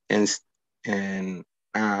 And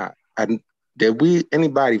did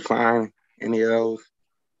anybody find any of those?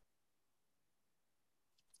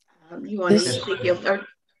 You want Ezekiel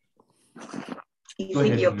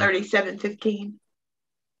 37:15?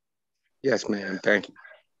 Yes, ma'am. Thank you.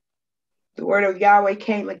 The word of Yahweh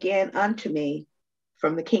came again unto me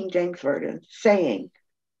from the King James Version, saying,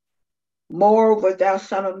 moreover, thou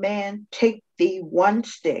son of man, take thee one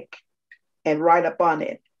stick and write upon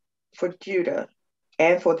it for Judah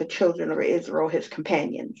and for the children of Israel, his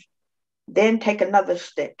companions. Then take another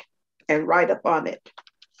stick and write upon it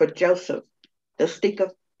for Joseph, the stick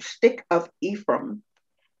of Ephraim,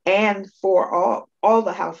 and for all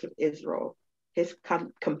the house of Israel, his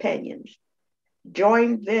companions.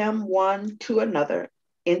 Join them one to another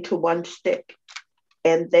into one stick,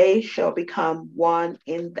 and they shall become one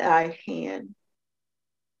in thy hand.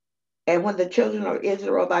 And when the children of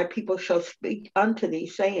Israel, thy people, shall speak unto thee,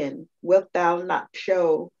 saying, wilt thou not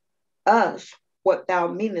show us what thou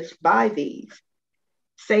meanest by these?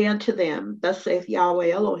 Say unto them, thus saith Yahweh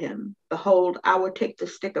Elohim, behold, I will take the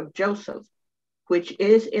stick of Joseph, which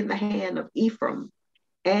is in the hand of Ephraim,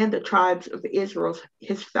 and the tribes of Israel,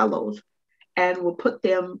 his fellows, and will put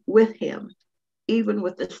them with him, even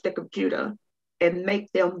with the stick of Judah, and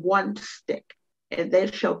make them one stick, and they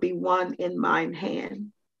shall be one in mine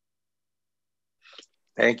hand.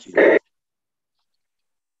 Thank you.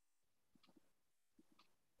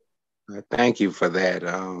 Thank you for that.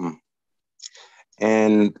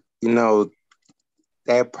 And,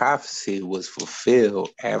 that prophecy was fulfilled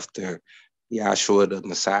after Yahshua the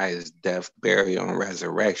Messiah's death, burial, and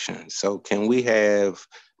resurrection. So can we have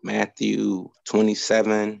Matthew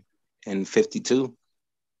 27 and 52?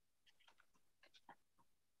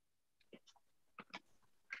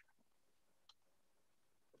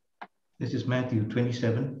 This is Matthew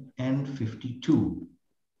 27 and 52.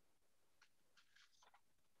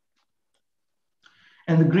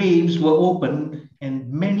 And the graves were opened,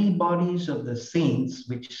 and many bodies of the saints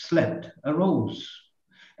which slept arose,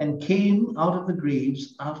 and came out of the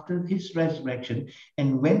graves after his resurrection,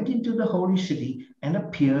 and went into the holy city, and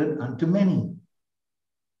appeared unto many.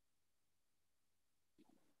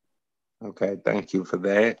 Okay, thank you for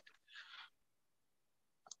that.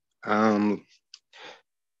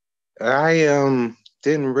 I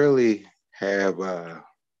didn't really have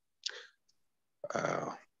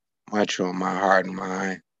much on my heart and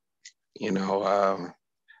mind.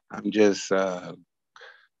 I'm just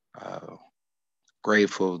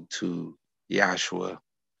grateful to Yahshua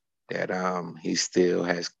that he still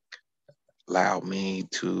has allowed me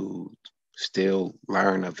to still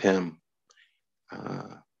learn of him,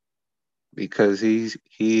 because he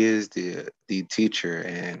is the teacher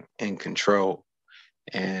and in control.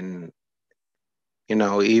 And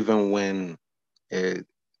even when it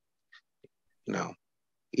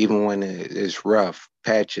even when it's rough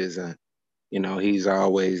patches, and he's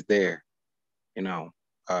always there.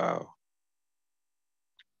 Uh,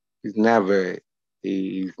 he's never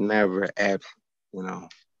absent.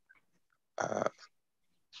 Uh,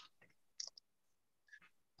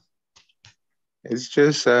 it's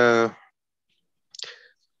just I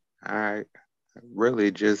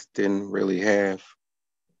really just didn't really have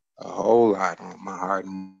a whole lot on my heart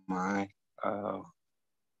and mind.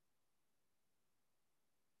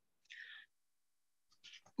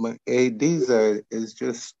 But it's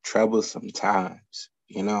just troublesome times,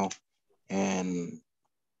 and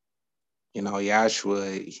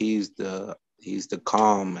Yahshua, he's the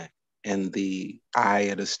calm in the eye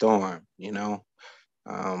of the storm,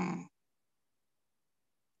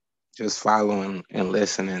 just following and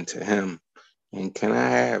listening to him. And can I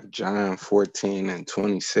have John 14 and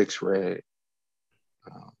 26 read?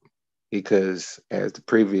 Because as the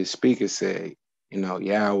previous speaker said,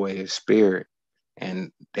 Yahweh is spirit,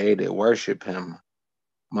 and they that worship him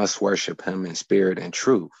must worship him in spirit and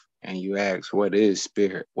truth. And you ask, what is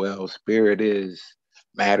spirit? Well, spirit is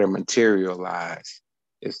matter materialized.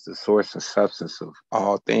 It's the source and substance of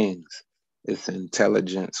all things. It's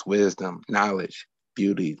intelligence, wisdom, knowledge,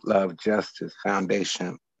 beauty, love, justice,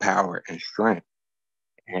 foundation, power, and strength.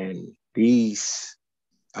 And these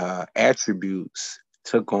attributes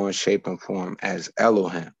took on shape and form as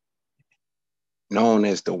Elohim, known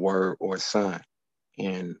as the Word or Son,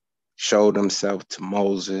 and showed himself to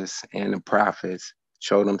Moses and the prophets,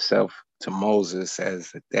 showed himself to Moses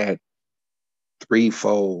as that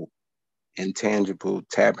threefold intangible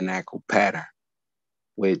tabernacle pattern,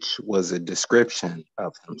 which was a description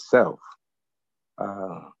of himself.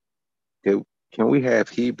 Can we have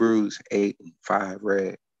Hebrews 8 and 5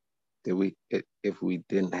 read? If we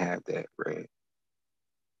didn't have that read?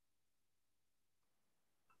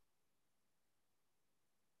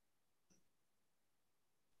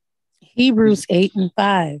 Hebrews 8 and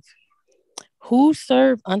 5. Who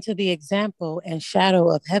serve unto the example and shadow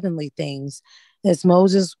of heavenly things, as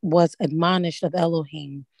Moses was admonished of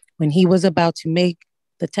Elohim when he was about to make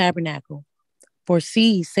the tabernacle. For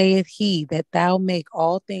see, saith he, that thou make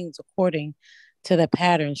all things according to the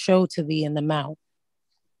pattern showed to thee in the mount.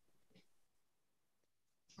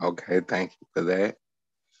 Okay, thank you for that.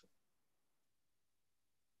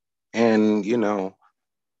 And,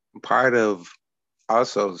 part of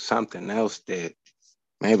also something else that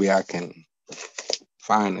maybe I can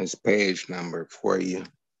find this page number for you.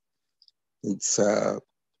 It's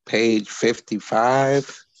page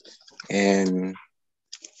 55, and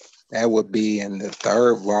that would be in the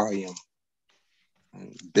third volume,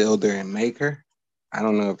 Builder and Maker. I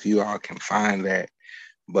don't know if you all can find that,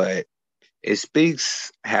 but it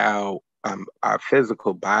speaks how our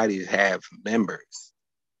physical bodies have members.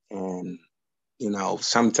 And,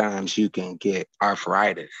 sometimes you can get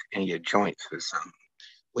arthritis in your joints or something,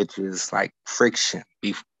 which is like friction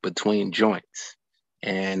between joints.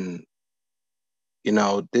 And,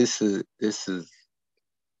 this is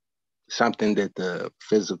something that the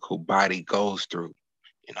physical body goes through,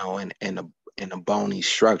 you know, in a bony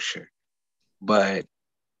structure. But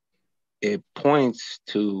it points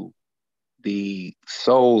to the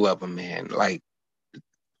soul of a man. Like,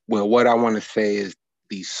 well, what I want to say is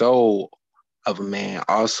the soul of a man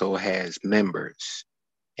also has members.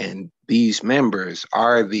 And these members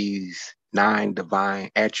are these 9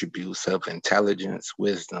 divine attributes of intelligence,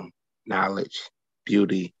 wisdom, knowledge,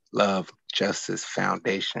 beauty, love, justice,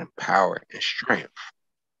 foundation, power, and strength.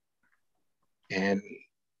 And,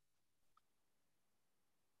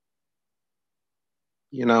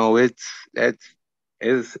 you know,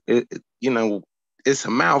 you know, it's a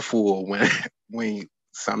mouthful when when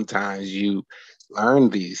sometimes you learn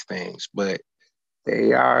these things, but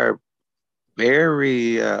they are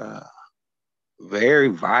very very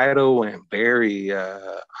vital and very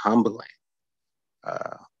humbling.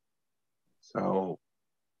 Uh, so,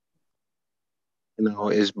 you know,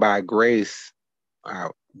 it's by grace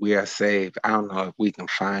we are saved. I don't know if we can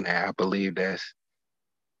find that. I believe I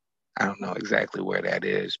don't know exactly where that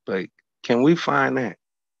is, but can we find that?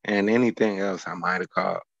 And anything else I might have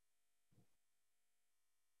caught.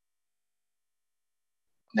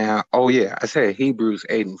 Now, oh yeah, I said Hebrews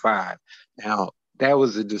 8 and 5. Now, that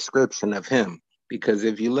was a description of him, because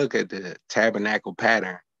if you look at the tabernacle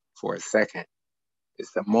pattern for a second,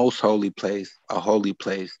 it's the most holy place, a holy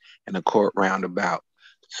place, and a court round about.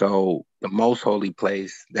 So the most holy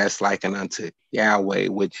place, that's likened unto Yahweh,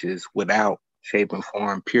 which is without shape and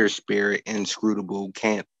form, pure spirit, inscrutable,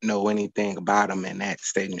 can't know anything about him in that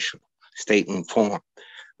state and form.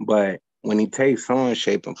 But when he takes on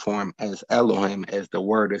shape and form as Elohim, as the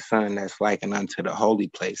word of son, that's likened unto the holy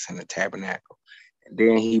place in the tabernacle. And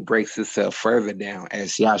then he breaks himself further down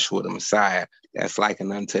as Yahshua the Messiah, that's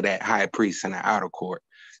likened unto that high priest in the outer court.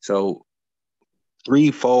 So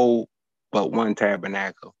threefold, but one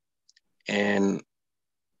tabernacle. And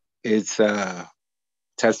it's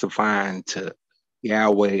testifying to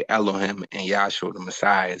Yahweh, Elohim, and Yahshua the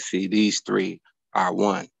Messiah. See, these three are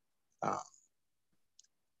one.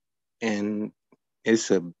 And it's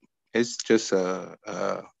just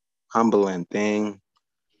a humbling thing.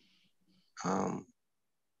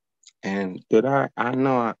 And did I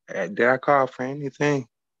call for anything?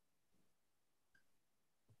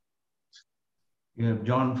 You have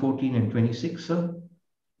John 14 and 26, sir.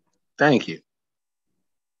 Thank you.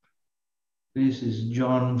 This is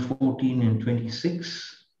John 14 and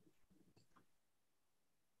 26.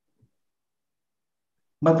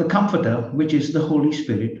 But the Comforter, which is the Holy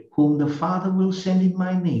Spirit, whom the Father will send in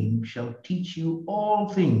my name, shall teach you all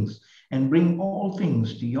things and bring all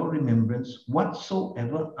things to your remembrance,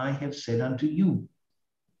 whatsoever I have said unto you.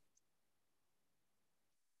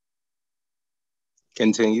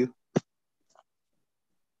 Continue.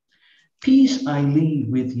 Peace I leave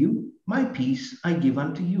with you, my peace I give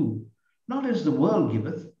unto you. Not as the world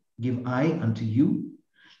giveth, give I unto you.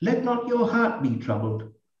 Let not your heart be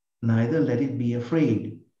troubled, neither let it be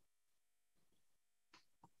afraid.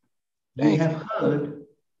 Ye have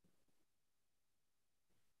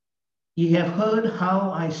heard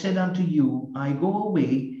how I said unto you, I go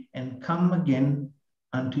away and come again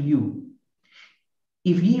unto you.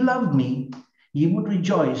 If ye loved me, ye would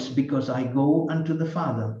rejoice because I go unto the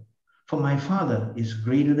Father, for my Father is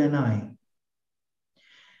greater than I.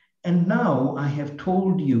 And now I have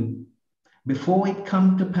told you, before it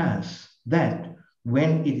come to pass, that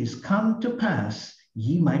when it is come to pass,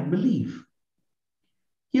 ye might believe.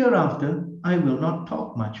 Hereafter I will not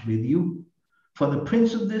talk much with you, for the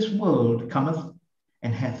prince of this world cometh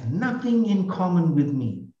and hath nothing in common with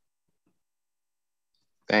me.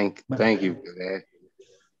 Thank you for that.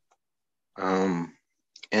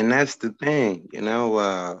 And that's the thing,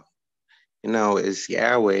 it's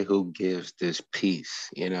Yahweh who gives this peace.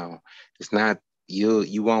 It's not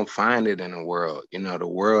you won't find it in the world. The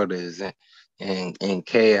world is in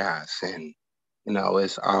chaos, and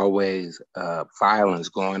it's always violence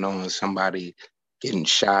going on, somebody getting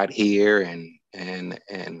shot here, and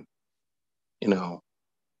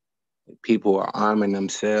people are arming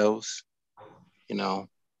themselves,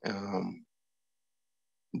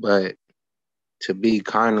 but to be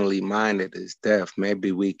carnally minded is death.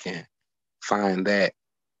 Maybe we can find that,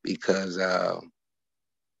 because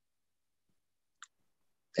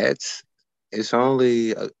it's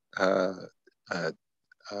only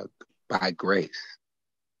by grace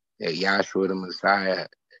that Yahshua the Messiah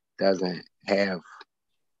doesn't have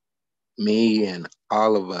me and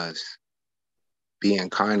all of us being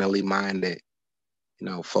carnally minded,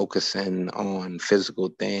 focusing on physical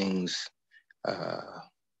things,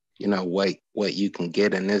 what you can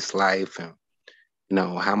get in this life, and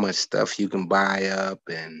how much stuff you can buy up,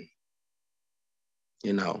 and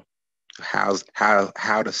you know, how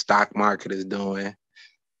the stock market is doing,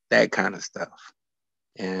 that kind of stuff.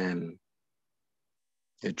 And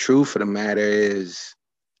the truth of the matter is,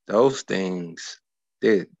 those things,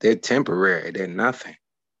 they're temporary. They're nothing.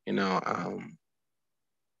 You know,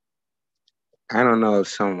 I don't know if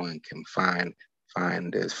someone can find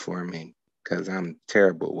this for me, because I'm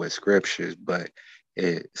terrible with scriptures, but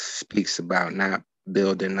it speaks about not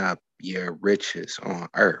building up your riches on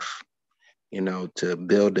earth, you know, to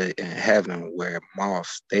build it in heaven where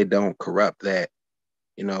moths, they don't corrupt that,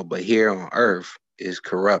 you know, but here on earth is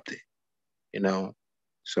corrupted, you know.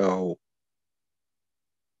 So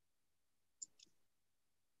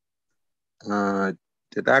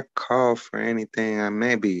did I call for anything? I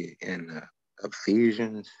may be in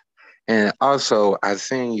Ephesians. And also, I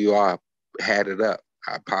seen you all had it up.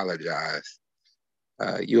 I apologize.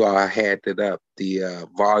 You all had it up, the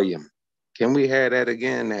volume. Can we have that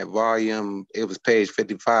again? That volume, it was page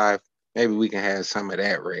 55. Maybe we can have some of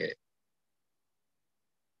that read.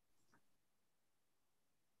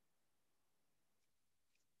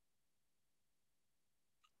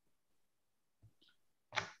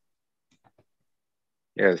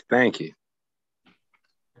 Yes, thank you.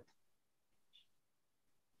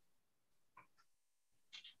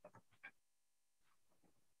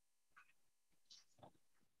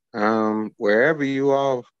 Wherever you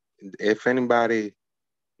all, if anybody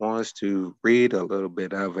wants to read a little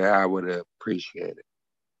bit of it, I would appreciate it.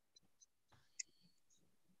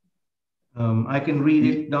 I can read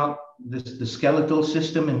it, Doc. The skeletal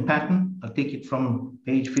system and pattern. I'll take it from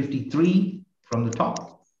page 53 from the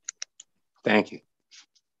top. Thank you.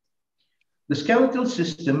 The skeletal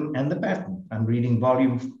system and the pattern. I'm reading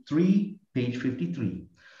volume 3, page 53.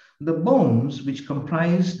 The bones which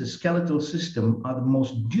comprise the skeletal system are the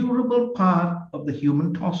most durable part of the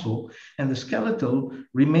human torso, and the skeletal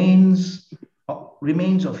remains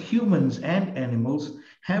of humans and animals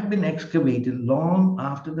have been excavated long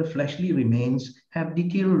after the fleshly remains have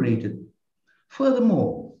deteriorated.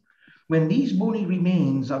 Furthermore, when these bony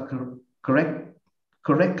remains are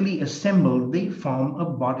correctly assembled, they form a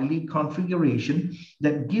bodily configuration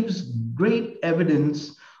that gives great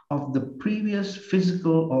evidence of the previous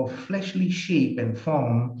physical or fleshly shape and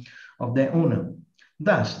form of their owner.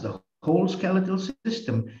 Thus, the whole skeletal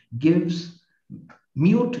system gives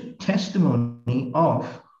mute testimony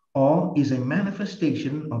of or is a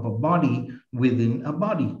manifestation of a body within a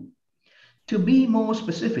body. To be more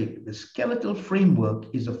specific, the skeletal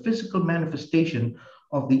framework is a physical manifestation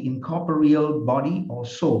of the incorporeal body or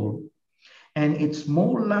soul, and its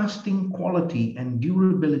more lasting quality and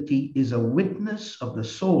durability is a witness of the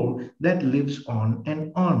soul that lives on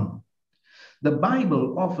and on. The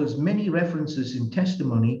Bible offers many references in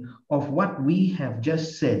testimony of what we have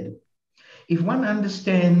just said. If one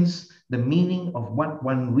understands the meaning of what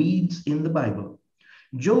one reads in the Bible,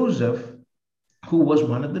 Joseph, who was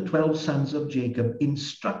one of the 12 sons of Jacob,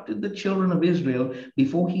 instructed the children of Israel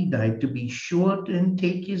before he died to be sure to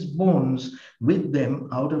take his bones with them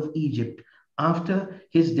out of Egypt after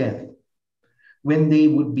his death, when they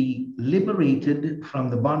would be liberated from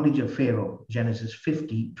the bondage of Pharaoh, Genesis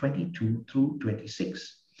 50, 22 through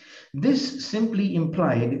 26. This simply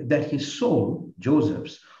implied that his soul,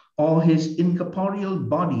 Joseph's, or his incorporeal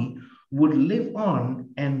body would live on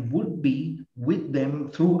and would be with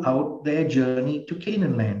them throughout their journey to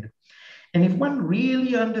Canaan land. And if one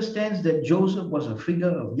really understands that Joseph was a figure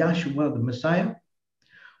of Yahshua the Messiah,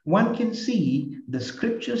 one can see the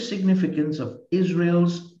scripture significance of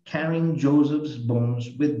Israel's carrying Joseph's bones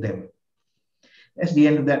with them. That's the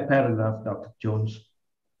end of that paragraph, Dr. Jones.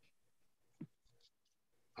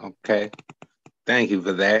 Okay, thank you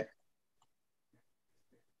for that.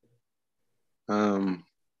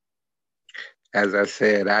 As I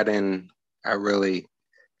said, I didn't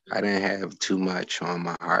have too much on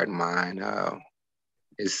my heart and mind.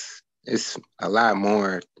 It's a lot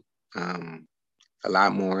more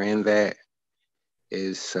in that.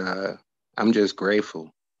 Is I'm just grateful,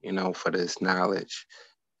 you know, for this knowledge,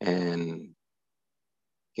 and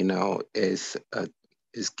you know, it's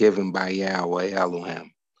given by Yahweh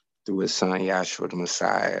Elohim through his son Yahshua the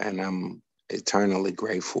Messiah, and I'm eternally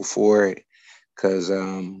grateful for it, because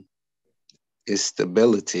it's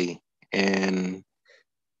stability and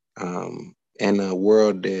in a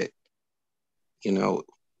world that, you know,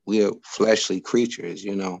 we are fleshly creatures,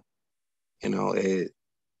 you know,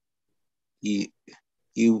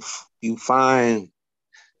 you find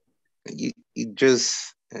you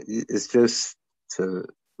just, it's just to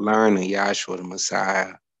learn the Yahshua the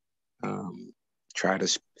Messiah, try to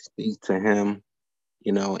speak to him,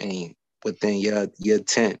 you know, and within your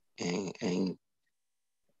tent, and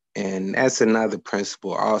And that's another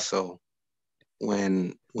principle also.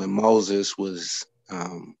 When Moses was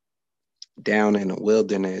down in the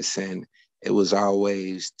wilderness, and it was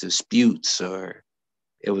always disputes, or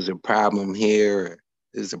it was a problem here, or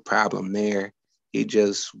there's a problem there, he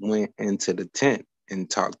just went into the tent and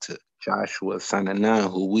talked to Joshua, son of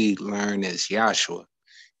Nun, who we learn is Yahshua.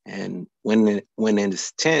 And when in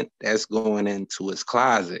his tent, that's going into his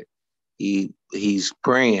closet. He's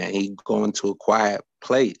praying. He going to a quiet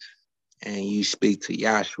place, and you speak to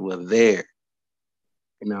Yahshua there.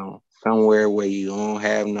 Somewhere where you don't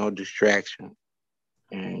have no distraction,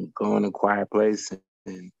 and go in a quiet place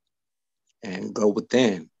and go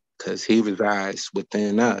within, because he resides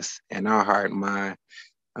within us and our heart and mind.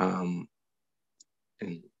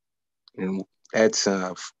 And that's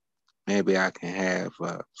maybe I can have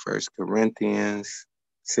 1 Corinthians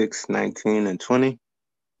 6:19 and 20.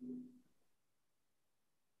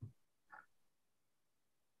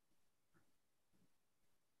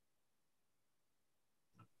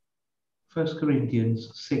 First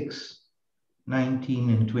Corinthians 6:19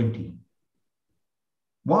 and 20.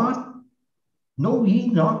 What? Know ye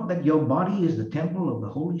not that your body is the temple of the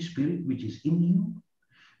Holy Spirit which is in you,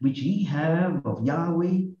 which ye have of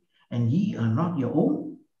Yahweh, and ye are not your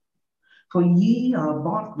own? For ye are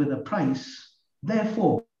bought with a price.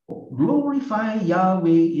 Therefore, glorify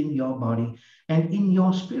Yahweh in your body and in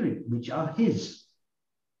your spirit, which are his.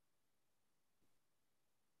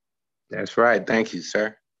 That's right. Thank you,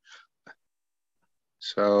 sir.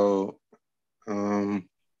 So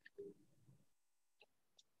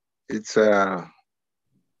it's a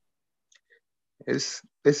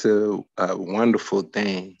wonderful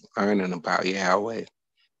thing learning about Yahweh,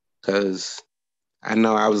 because I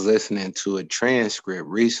know I was listening to a transcript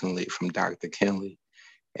recently from Dr. Kinley,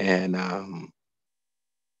 and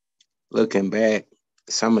looking back,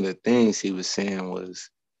 some of the things he was saying was,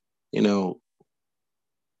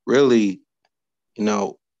 really,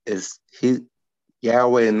 is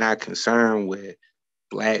Yahweh is not concerned with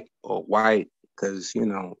black or white, because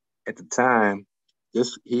at the time,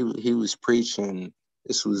 he was preaching.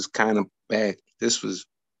 This was kind of back. This was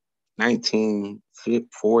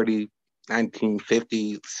 1940,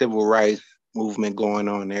 1950 civil rights movement going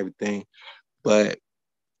on and everything. But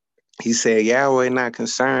he said Yahweh not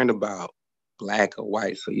concerned about black or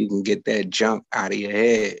white, so you can get that junk out of your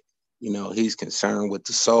head. He's concerned with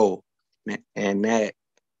the soul, and that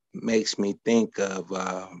makes me think of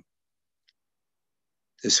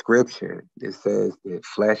the scripture that says that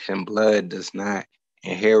flesh and blood does not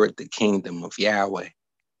inherit the kingdom of Yahweh.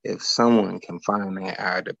 If someone can find that,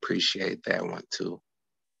 I'd appreciate that one too.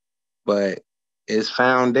 But it's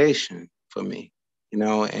foundation for me,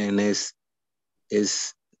 and it's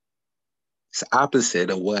opposite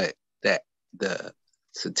of what the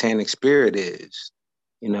satanic spirit is,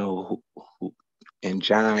 who in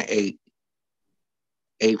John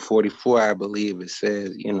 8:44, I believe it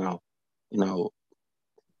says,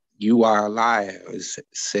 you are a liar. It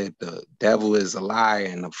said the devil is a liar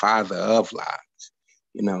and the father of lies,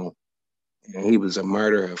 and he was a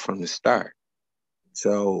murderer from the start.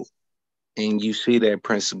 So, and you see that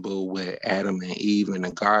principle with Adam and Eve in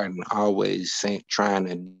the garden, always trying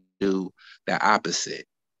to do the opposite,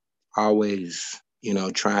 always,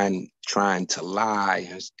 trying to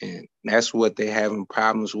lie. And that's what they're having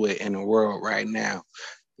problems with in the world right now.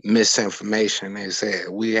 Misinformation. They said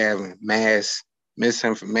we having mass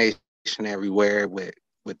misinformation everywhere with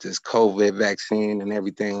this COVID vaccine and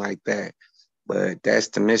everything like that. But that's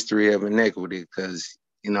the mystery of iniquity, because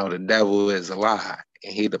the devil is a lie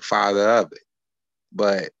and he the father of it.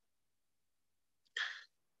 But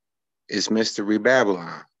it's Mystery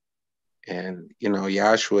Babylon. And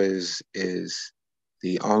Yahshua is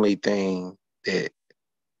the only thing that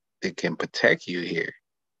can protect you here.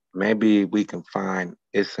 Maybe we can find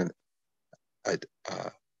it's a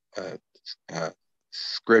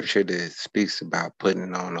scripture that speaks about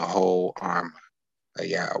putting on the whole armor of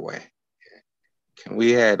Yahweh. Can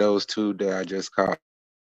we add those two that I just called?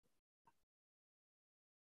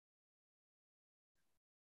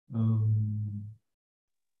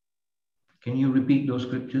 Can you repeat those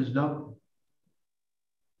scriptures, Doc?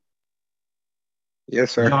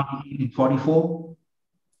 Yes, sir. John 44.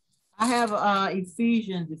 I have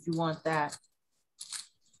Ephesians if you want that.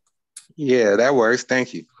 Yeah, that works.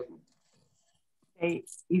 Thank you. Okay,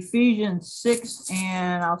 Ephesians 6,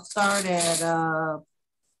 and I'll start at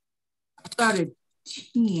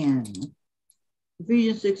 10.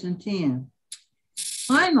 Ephesians 6 and 10.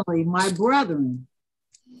 Finally, my brethren,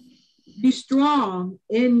 be strong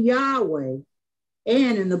in Yahweh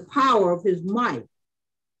and in the power of his might.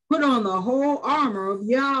 Put on the whole armor of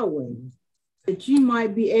Yahweh, that ye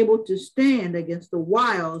might be able to stand against the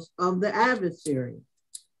wiles of the adversary.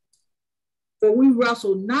 For we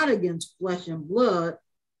wrestle not against flesh and blood,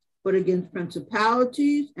 but against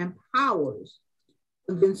principalities and powers,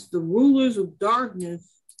 against the rulers of darkness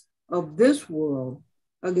of this world,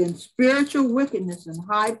 against spiritual wickedness in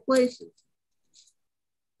high places.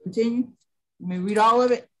 Continue. Let me read all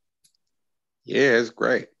of it. Yeah, it's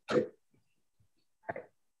great. All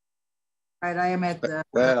right, I am at the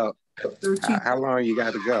 13th. How long you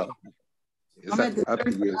got to go? It's up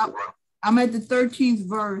to you. I'm at the 13th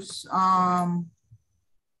verse.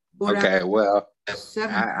 Okay, well,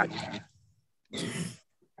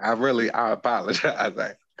 I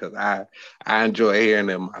apologize because I enjoy hearing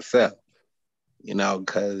it myself, you know,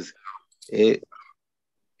 because it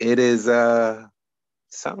is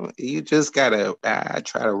something you just gotta. I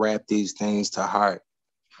try to wrap these things to heart,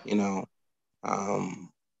 you know.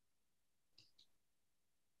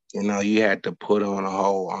 You know, you had to put on a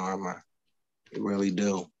whole armor. You really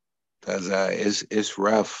do, because it's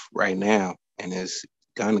rough right now, and it's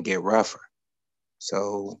gonna get rougher.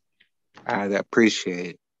 So I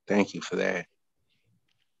appreciate it. Thank you for that.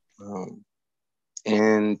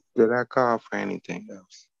 And did I call for anything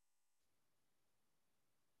else?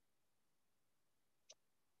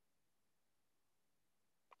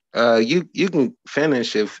 You can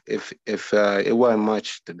finish if it wasn't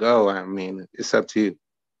much to go. I mean, it's up to you.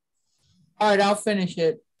 All right, I'll finish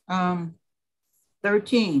it.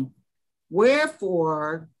 13.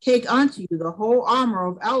 Wherefore take unto you the whole armor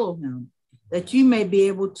of Elohim, that you may be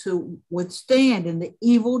able to withstand in the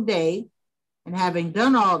evil day, and having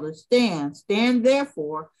done all to stand, stand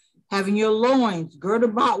therefore, having your loins girt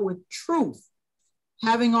about with truth,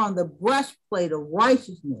 having on the breastplate of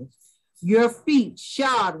righteousness, your feet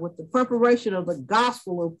shod with the preparation of the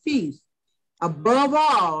gospel of peace, above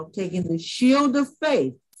all, taking the shield of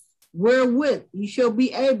faith, wherewith you shall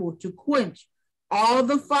be able to quench all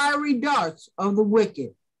the fiery darts of the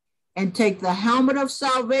wicked, and take the helmet of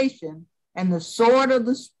salvation and the sword of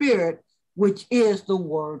the Spirit, which is the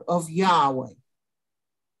word of Yahweh.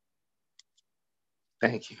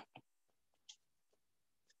 Thank you.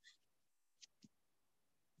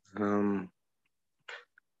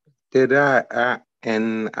 Did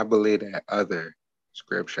and I believe that other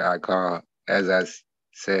scripture I called, as I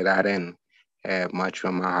said, I didn't have much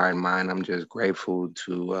on my heart and mind. I'm just grateful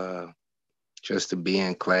to just to be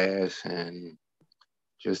in class and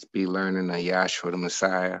just be learning of Yahshua the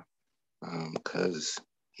Messiah, because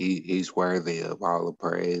he's worthy of all the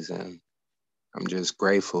praise, and I'm just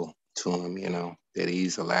grateful to him, you know, that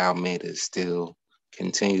he's allowed me to still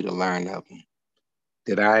continue to learn of him.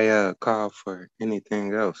 Did I call for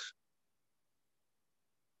anything else?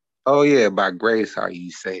 Oh yeah, by grace are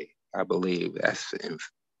you saved. I believe that's I'm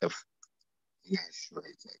not sure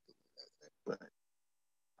exactly what that, but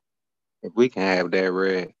if we can have that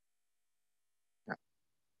read.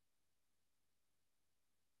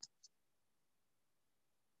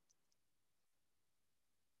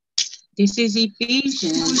 This is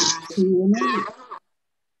Ephesians 2:8.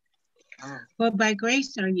 For by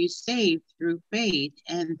grace are you saved through faith,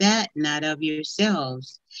 and that not of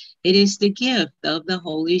yourselves. It is the gift of the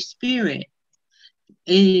Holy Spirit.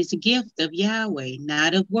 It is a gift of Yahweh,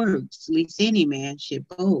 not of works, lest any man should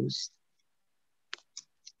boast.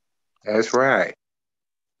 That's right.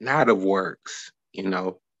 Not of works, you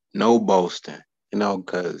know, no boasting, you know,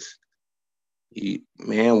 because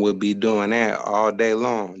man would be doing that all day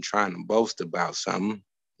long, trying to boast about something,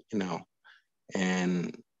 you know,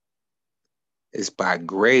 and it's by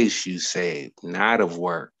grace you saved, not of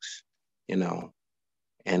works, you know,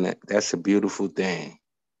 and that's a beautiful thing.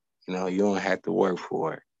 You know, you don't have to work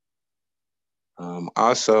for it.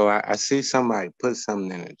 Also, I see somebody put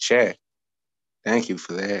something in the chat. Thank you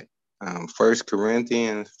for that. 1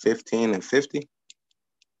 Corinthians 15 and 50.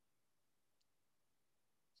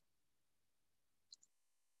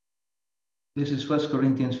 This is 1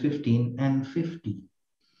 Corinthians 15 and 50.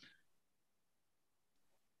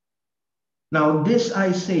 Now this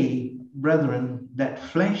I say, brethren, that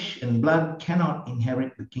flesh and blood cannot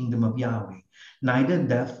inherit the kingdom of Yahweh, neither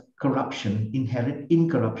doth corruption inherit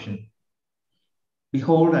incorruption.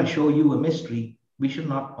 Behold, I show you a mystery. We shall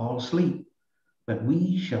not all sleep, but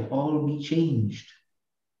we shall all be changed.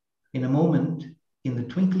 In a moment, in the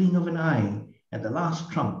twinkling of an eye, at the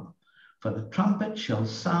last trump. For the trumpet shall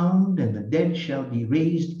sound, and the dead shall be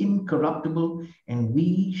raised incorruptible, and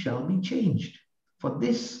we shall be changed. For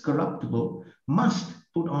this corruptible must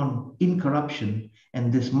put on incorruption,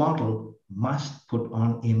 and this mortal must put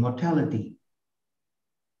on immortality.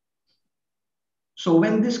 So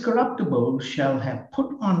when this corruptible shall have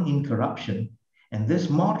put on incorruption, and this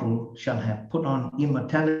mortal shall have put on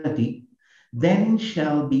immortality, then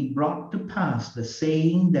shall be brought to pass the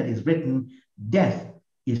saying that is written, death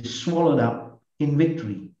is swallowed up in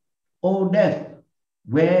victory. O death,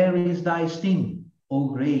 where is thy sting? O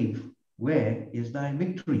grave, where is thy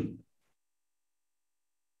victory?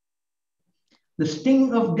 The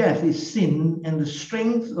sting of death is sin, and the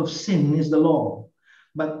strength of sin is the law.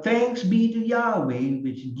 But thanks be to Yahweh,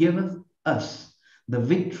 which giveth us the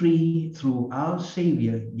victory through our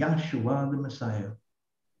Savior, Yahshua the Messiah.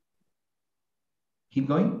 Keep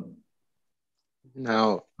going.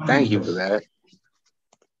 No, thank you for that.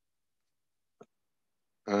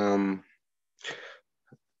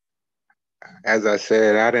 As I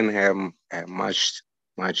said, I didn't have much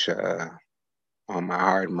on my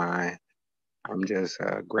heart and mind. I'm just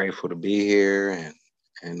grateful to be here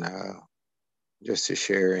and just to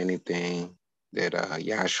share anything that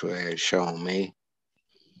Yahshua has shown me,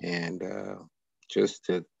 and just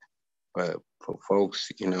to, but for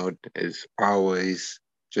folks, you know, it's always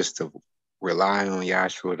just to rely on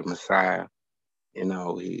Yahshua the Messiah. You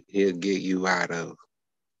know, he'll get you out of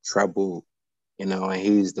trouble, you know, and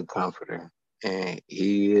he's the comforter and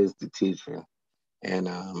he is the teacher. And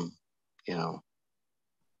you know,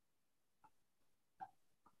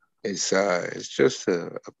 it's just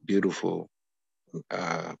a beautiful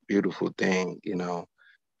beautiful thing, you know,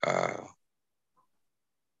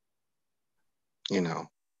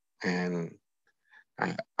 and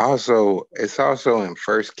it's also in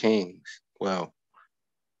First Kings. Well,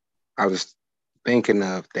 I was thinking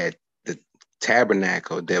of that the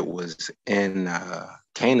tabernacle that was in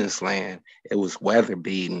Canaan's land, it was weather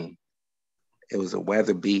beaten. It was a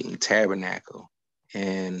weather beaten tabernacle,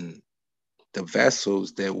 and the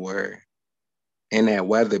vessels that were in that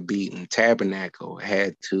weather beaten tabernacle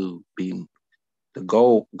had to be, the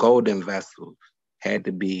golden vessels had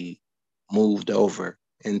to be moved over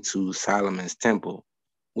into Solomon's temple,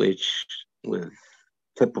 which was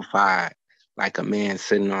typified like a man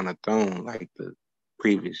sitting on a throne, like the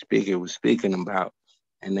previous speaker was speaking about.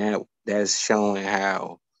 And that's showing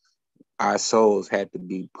how our souls had to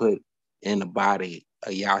be put in the body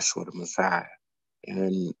of Yahshua the Messiah.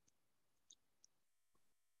 And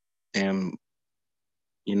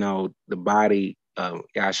you know, the body of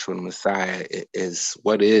Yahshua the Messiah is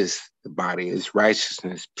what is the body? It's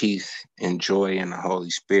righteousness, peace, and joy in the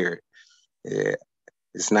Holy Spirit.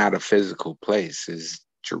 It's not a physical place. It's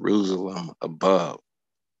Jerusalem above,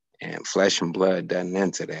 and flesh and blood doesn't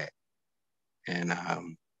enter that. And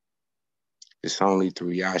it's only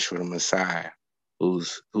through Yahshua the Messiah,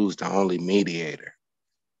 who's the only mediator,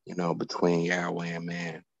 you know, between Yahweh and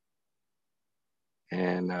man.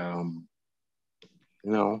 And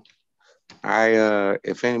you know,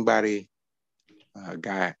 if anybody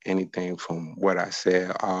got anything from what I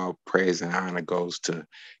said, all praise and honor goes to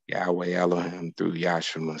Yahweh Elohim through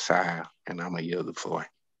Yahshua Messiah, and I'm gonna yield the floor.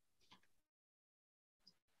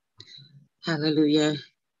 Hallelujah.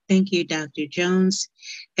 Thank you, Dr. Jones.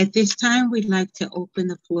 At this time, we'd like to open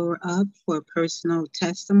the floor up for personal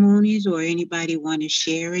testimonies, or anybody want to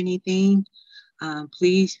share anything.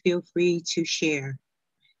 Please feel free to share.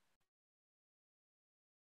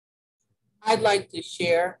 I'd like to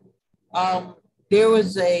share. There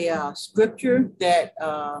was a scripture that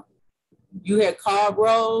you had called,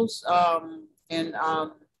 Rose, in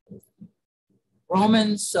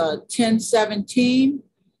Romans 10:17,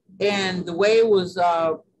 and the way it was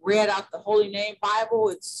read out the Holy Name Bible,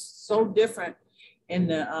 it's so different in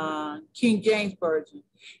the King James Version.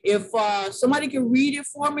 If somebody can read it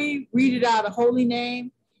for me, read it out of Holy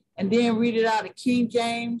Name, and then read it out of King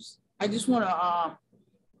James. I just want to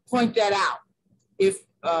point that out. If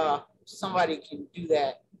somebody can do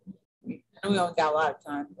that. I know we only got a lot of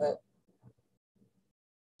time, but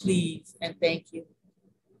please and thank you.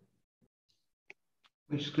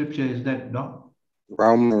 Which scripture is that, Doc?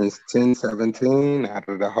 Romans 10:17 out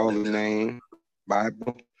of the Holy Name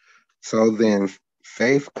Bible. So then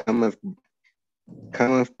faith cometh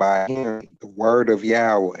by hearing the word of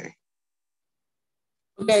Yahweh.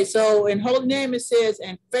 Okay, so in Holy Name it says,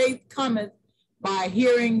 and faith cometh by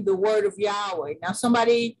hearing the word of Yahweh. Now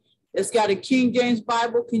somebody that's got a King James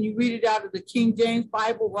Bible, can you read it out of the King James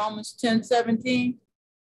Bible, Romans 10:17?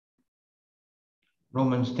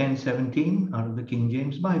 Romans 10:17 out of the King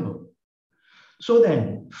James Bible. So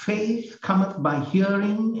then, faith cometh by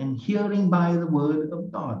hearing, and hearing by the word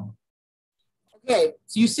of God. Okay,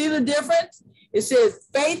 so you see the difference? It says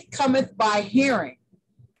faith cometh by hearing,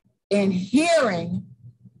 and hearing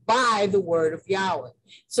by the word of Yahweh.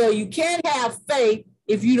 So you can't have faith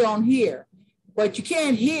if you don't hear, but you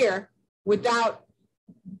can't hear without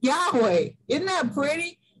Yahweh. Isn't that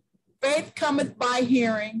pretty? Faith cometh by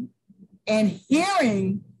hearing, and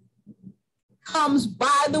hearing comes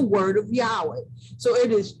by the word of Yahweh. So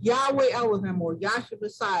it is Yahweh Elohim or Yahshua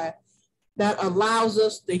Messiah that allows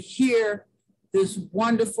us to hear this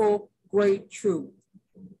wonderful, great truth.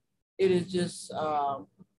 It is just,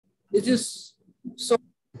 it's just so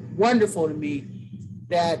wonderful to me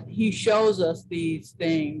that he shows us these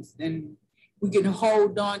things and we can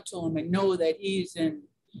hold on to him and know that he's in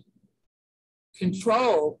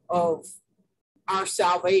control of our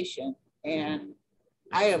salvation. And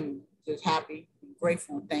I am just happy, and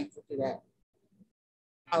grateful, and thankful to that.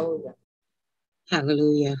 Hallelujah.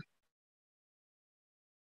 Hallelujah.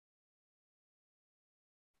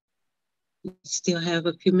 We still have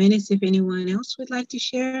a few minutes if anyone else would like to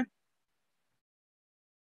share.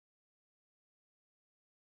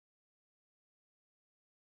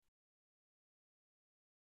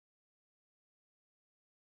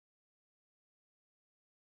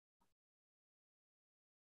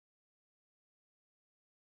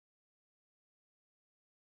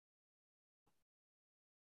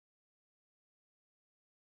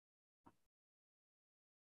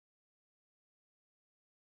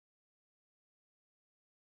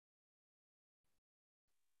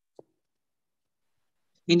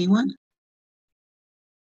 Anyone?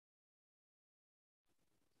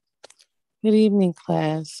 Good evening,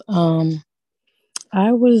 class.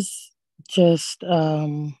 I was just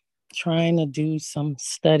trying to do some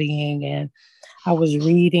studying, and I was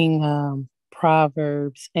reading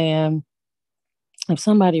Proverbs. And if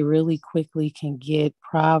somebody really quickly can get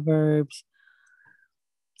Proverbs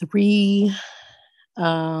 3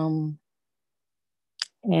 and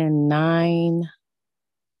 9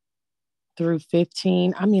 through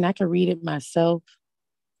 15. I mean, I can read it myself.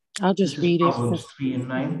 I'll just read it. Proverbs 3 and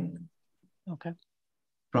 9. Okay.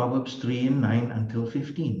 Proverbs 3 and 9 until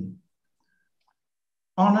 15.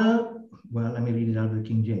 Honor, well, let me read it out of the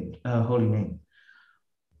King James, Holy Name.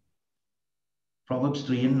 Proverbs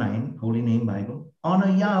 3 and 9, Holy Name Bible.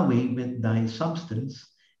 Honor Yahweh with thy substance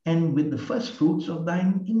and with the first fruits of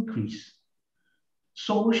thine increase.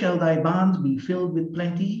 So shall thy barns be filled with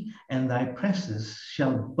plenty, and thy presses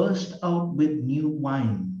shall burst out with new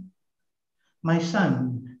wine. My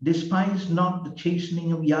son, despise not the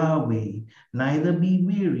chastening of Yahweh, neither be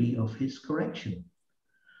weary of his correction.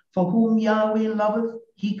 For whom Yahweh loveth,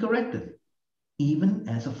 he correcteth, even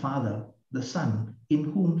as a father the son in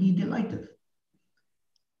whom he delighteth.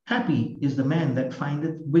 Happy is the man that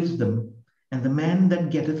findeth wisdom, and the man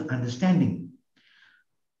that getteth understanding.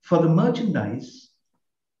 For the merchandise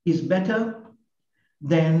is better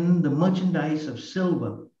than the merchandise of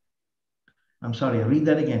silver. I'm sorry, I read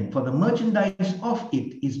that again. For the merchandise of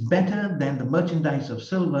it is better than the merchandise of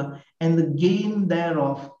silver, and the gain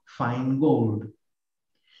thereof fine gold.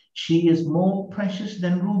 She is more precious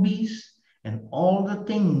than rubies, and all the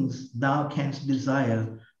things thou canst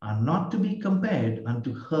desire are not to be compared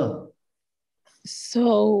unto her.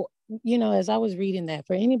 So, as I was reading that,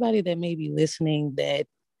 for anybody that may be listening that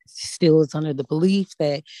still is under the belief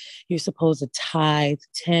that you're supposed to tithe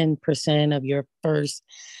 10% of your first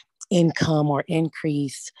income or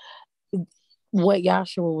increase, what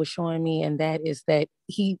Yahshua was showing me, and that is that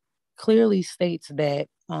he clearly states that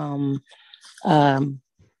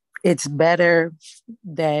it's better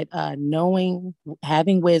that knowing,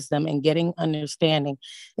 having wisdom and getting understanding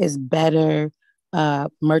is better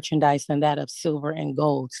merchandise than that of silver and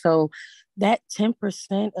gold. So that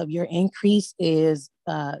 10% of your increase is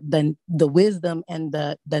the wisdom and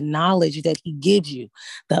the knowledge that he gives you,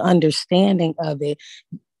 the understanding of it.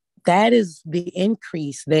 That is the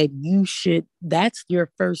increase that you should, that's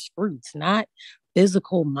your first fruits, not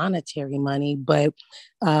physical monetary money. But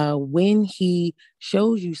when he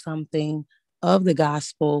shows you something of the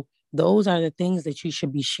gospel, those are the things that you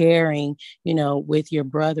should be sharing, with your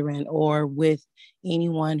brethren or with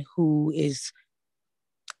anyone who is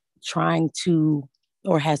trying to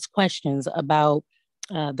or has questions about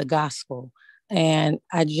the gospel. And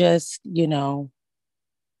I just,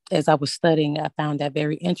 as I was studying, I found that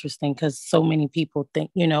very interesting because so many people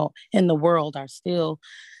think, in the world are still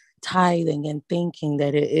tithing and thinking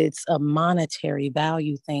that it's a monetary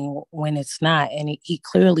value thing when it's not. And he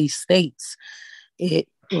clearly states it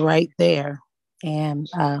right there. And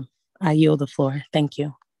I yield the floor. Thank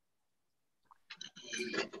you.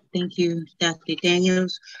 Thank you, Dr.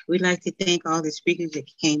 Daniels. We'd like to thank all the speakers that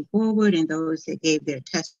came forward and those that gave their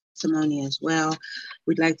testimony as well.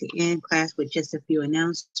 We'd like to end class with just a few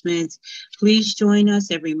announcements. Please join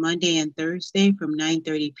us every Monday and Thursday from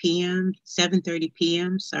 7:30 p.m., to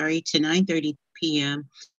 9:30 p.m.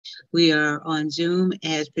 We are on Zoom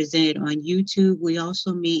as presented on YouTube. We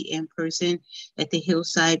also meet in person at the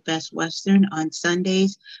Hillside Best Western on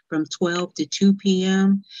Sundays from 12 to 2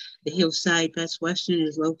 p.m. The Hillside Best Western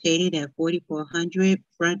is located at 4400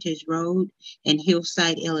 Frontage Road in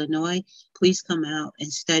Hillside, Illinois. Please come out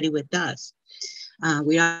and study with us.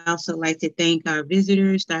 We also like to thank our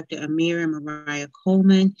visitors, Dr. Amir and Mariah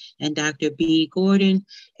Coleman and Dr. B. Gordon,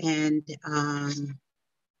 and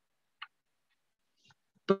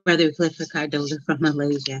Brother Clifford Cardoza from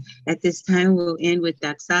Malaysia. At this time, we'll end with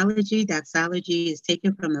doxology. Doxology is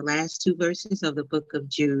taken from the last two verses of the book of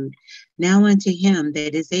Jude. Now unto him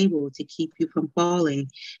that is able to keep you from falling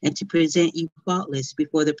and to present you faultless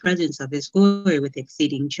before the presence of his glory with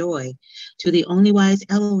exceeding joy. To the only wise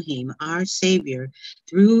Elohim, our Savior,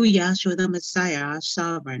 through Yahshua the Messiah, our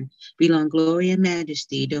sovereign, belong glory and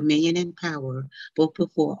majesty, dominion and power, both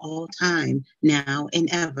before all time, now and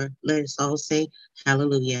ever. Let us all say,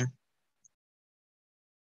 hallelujah.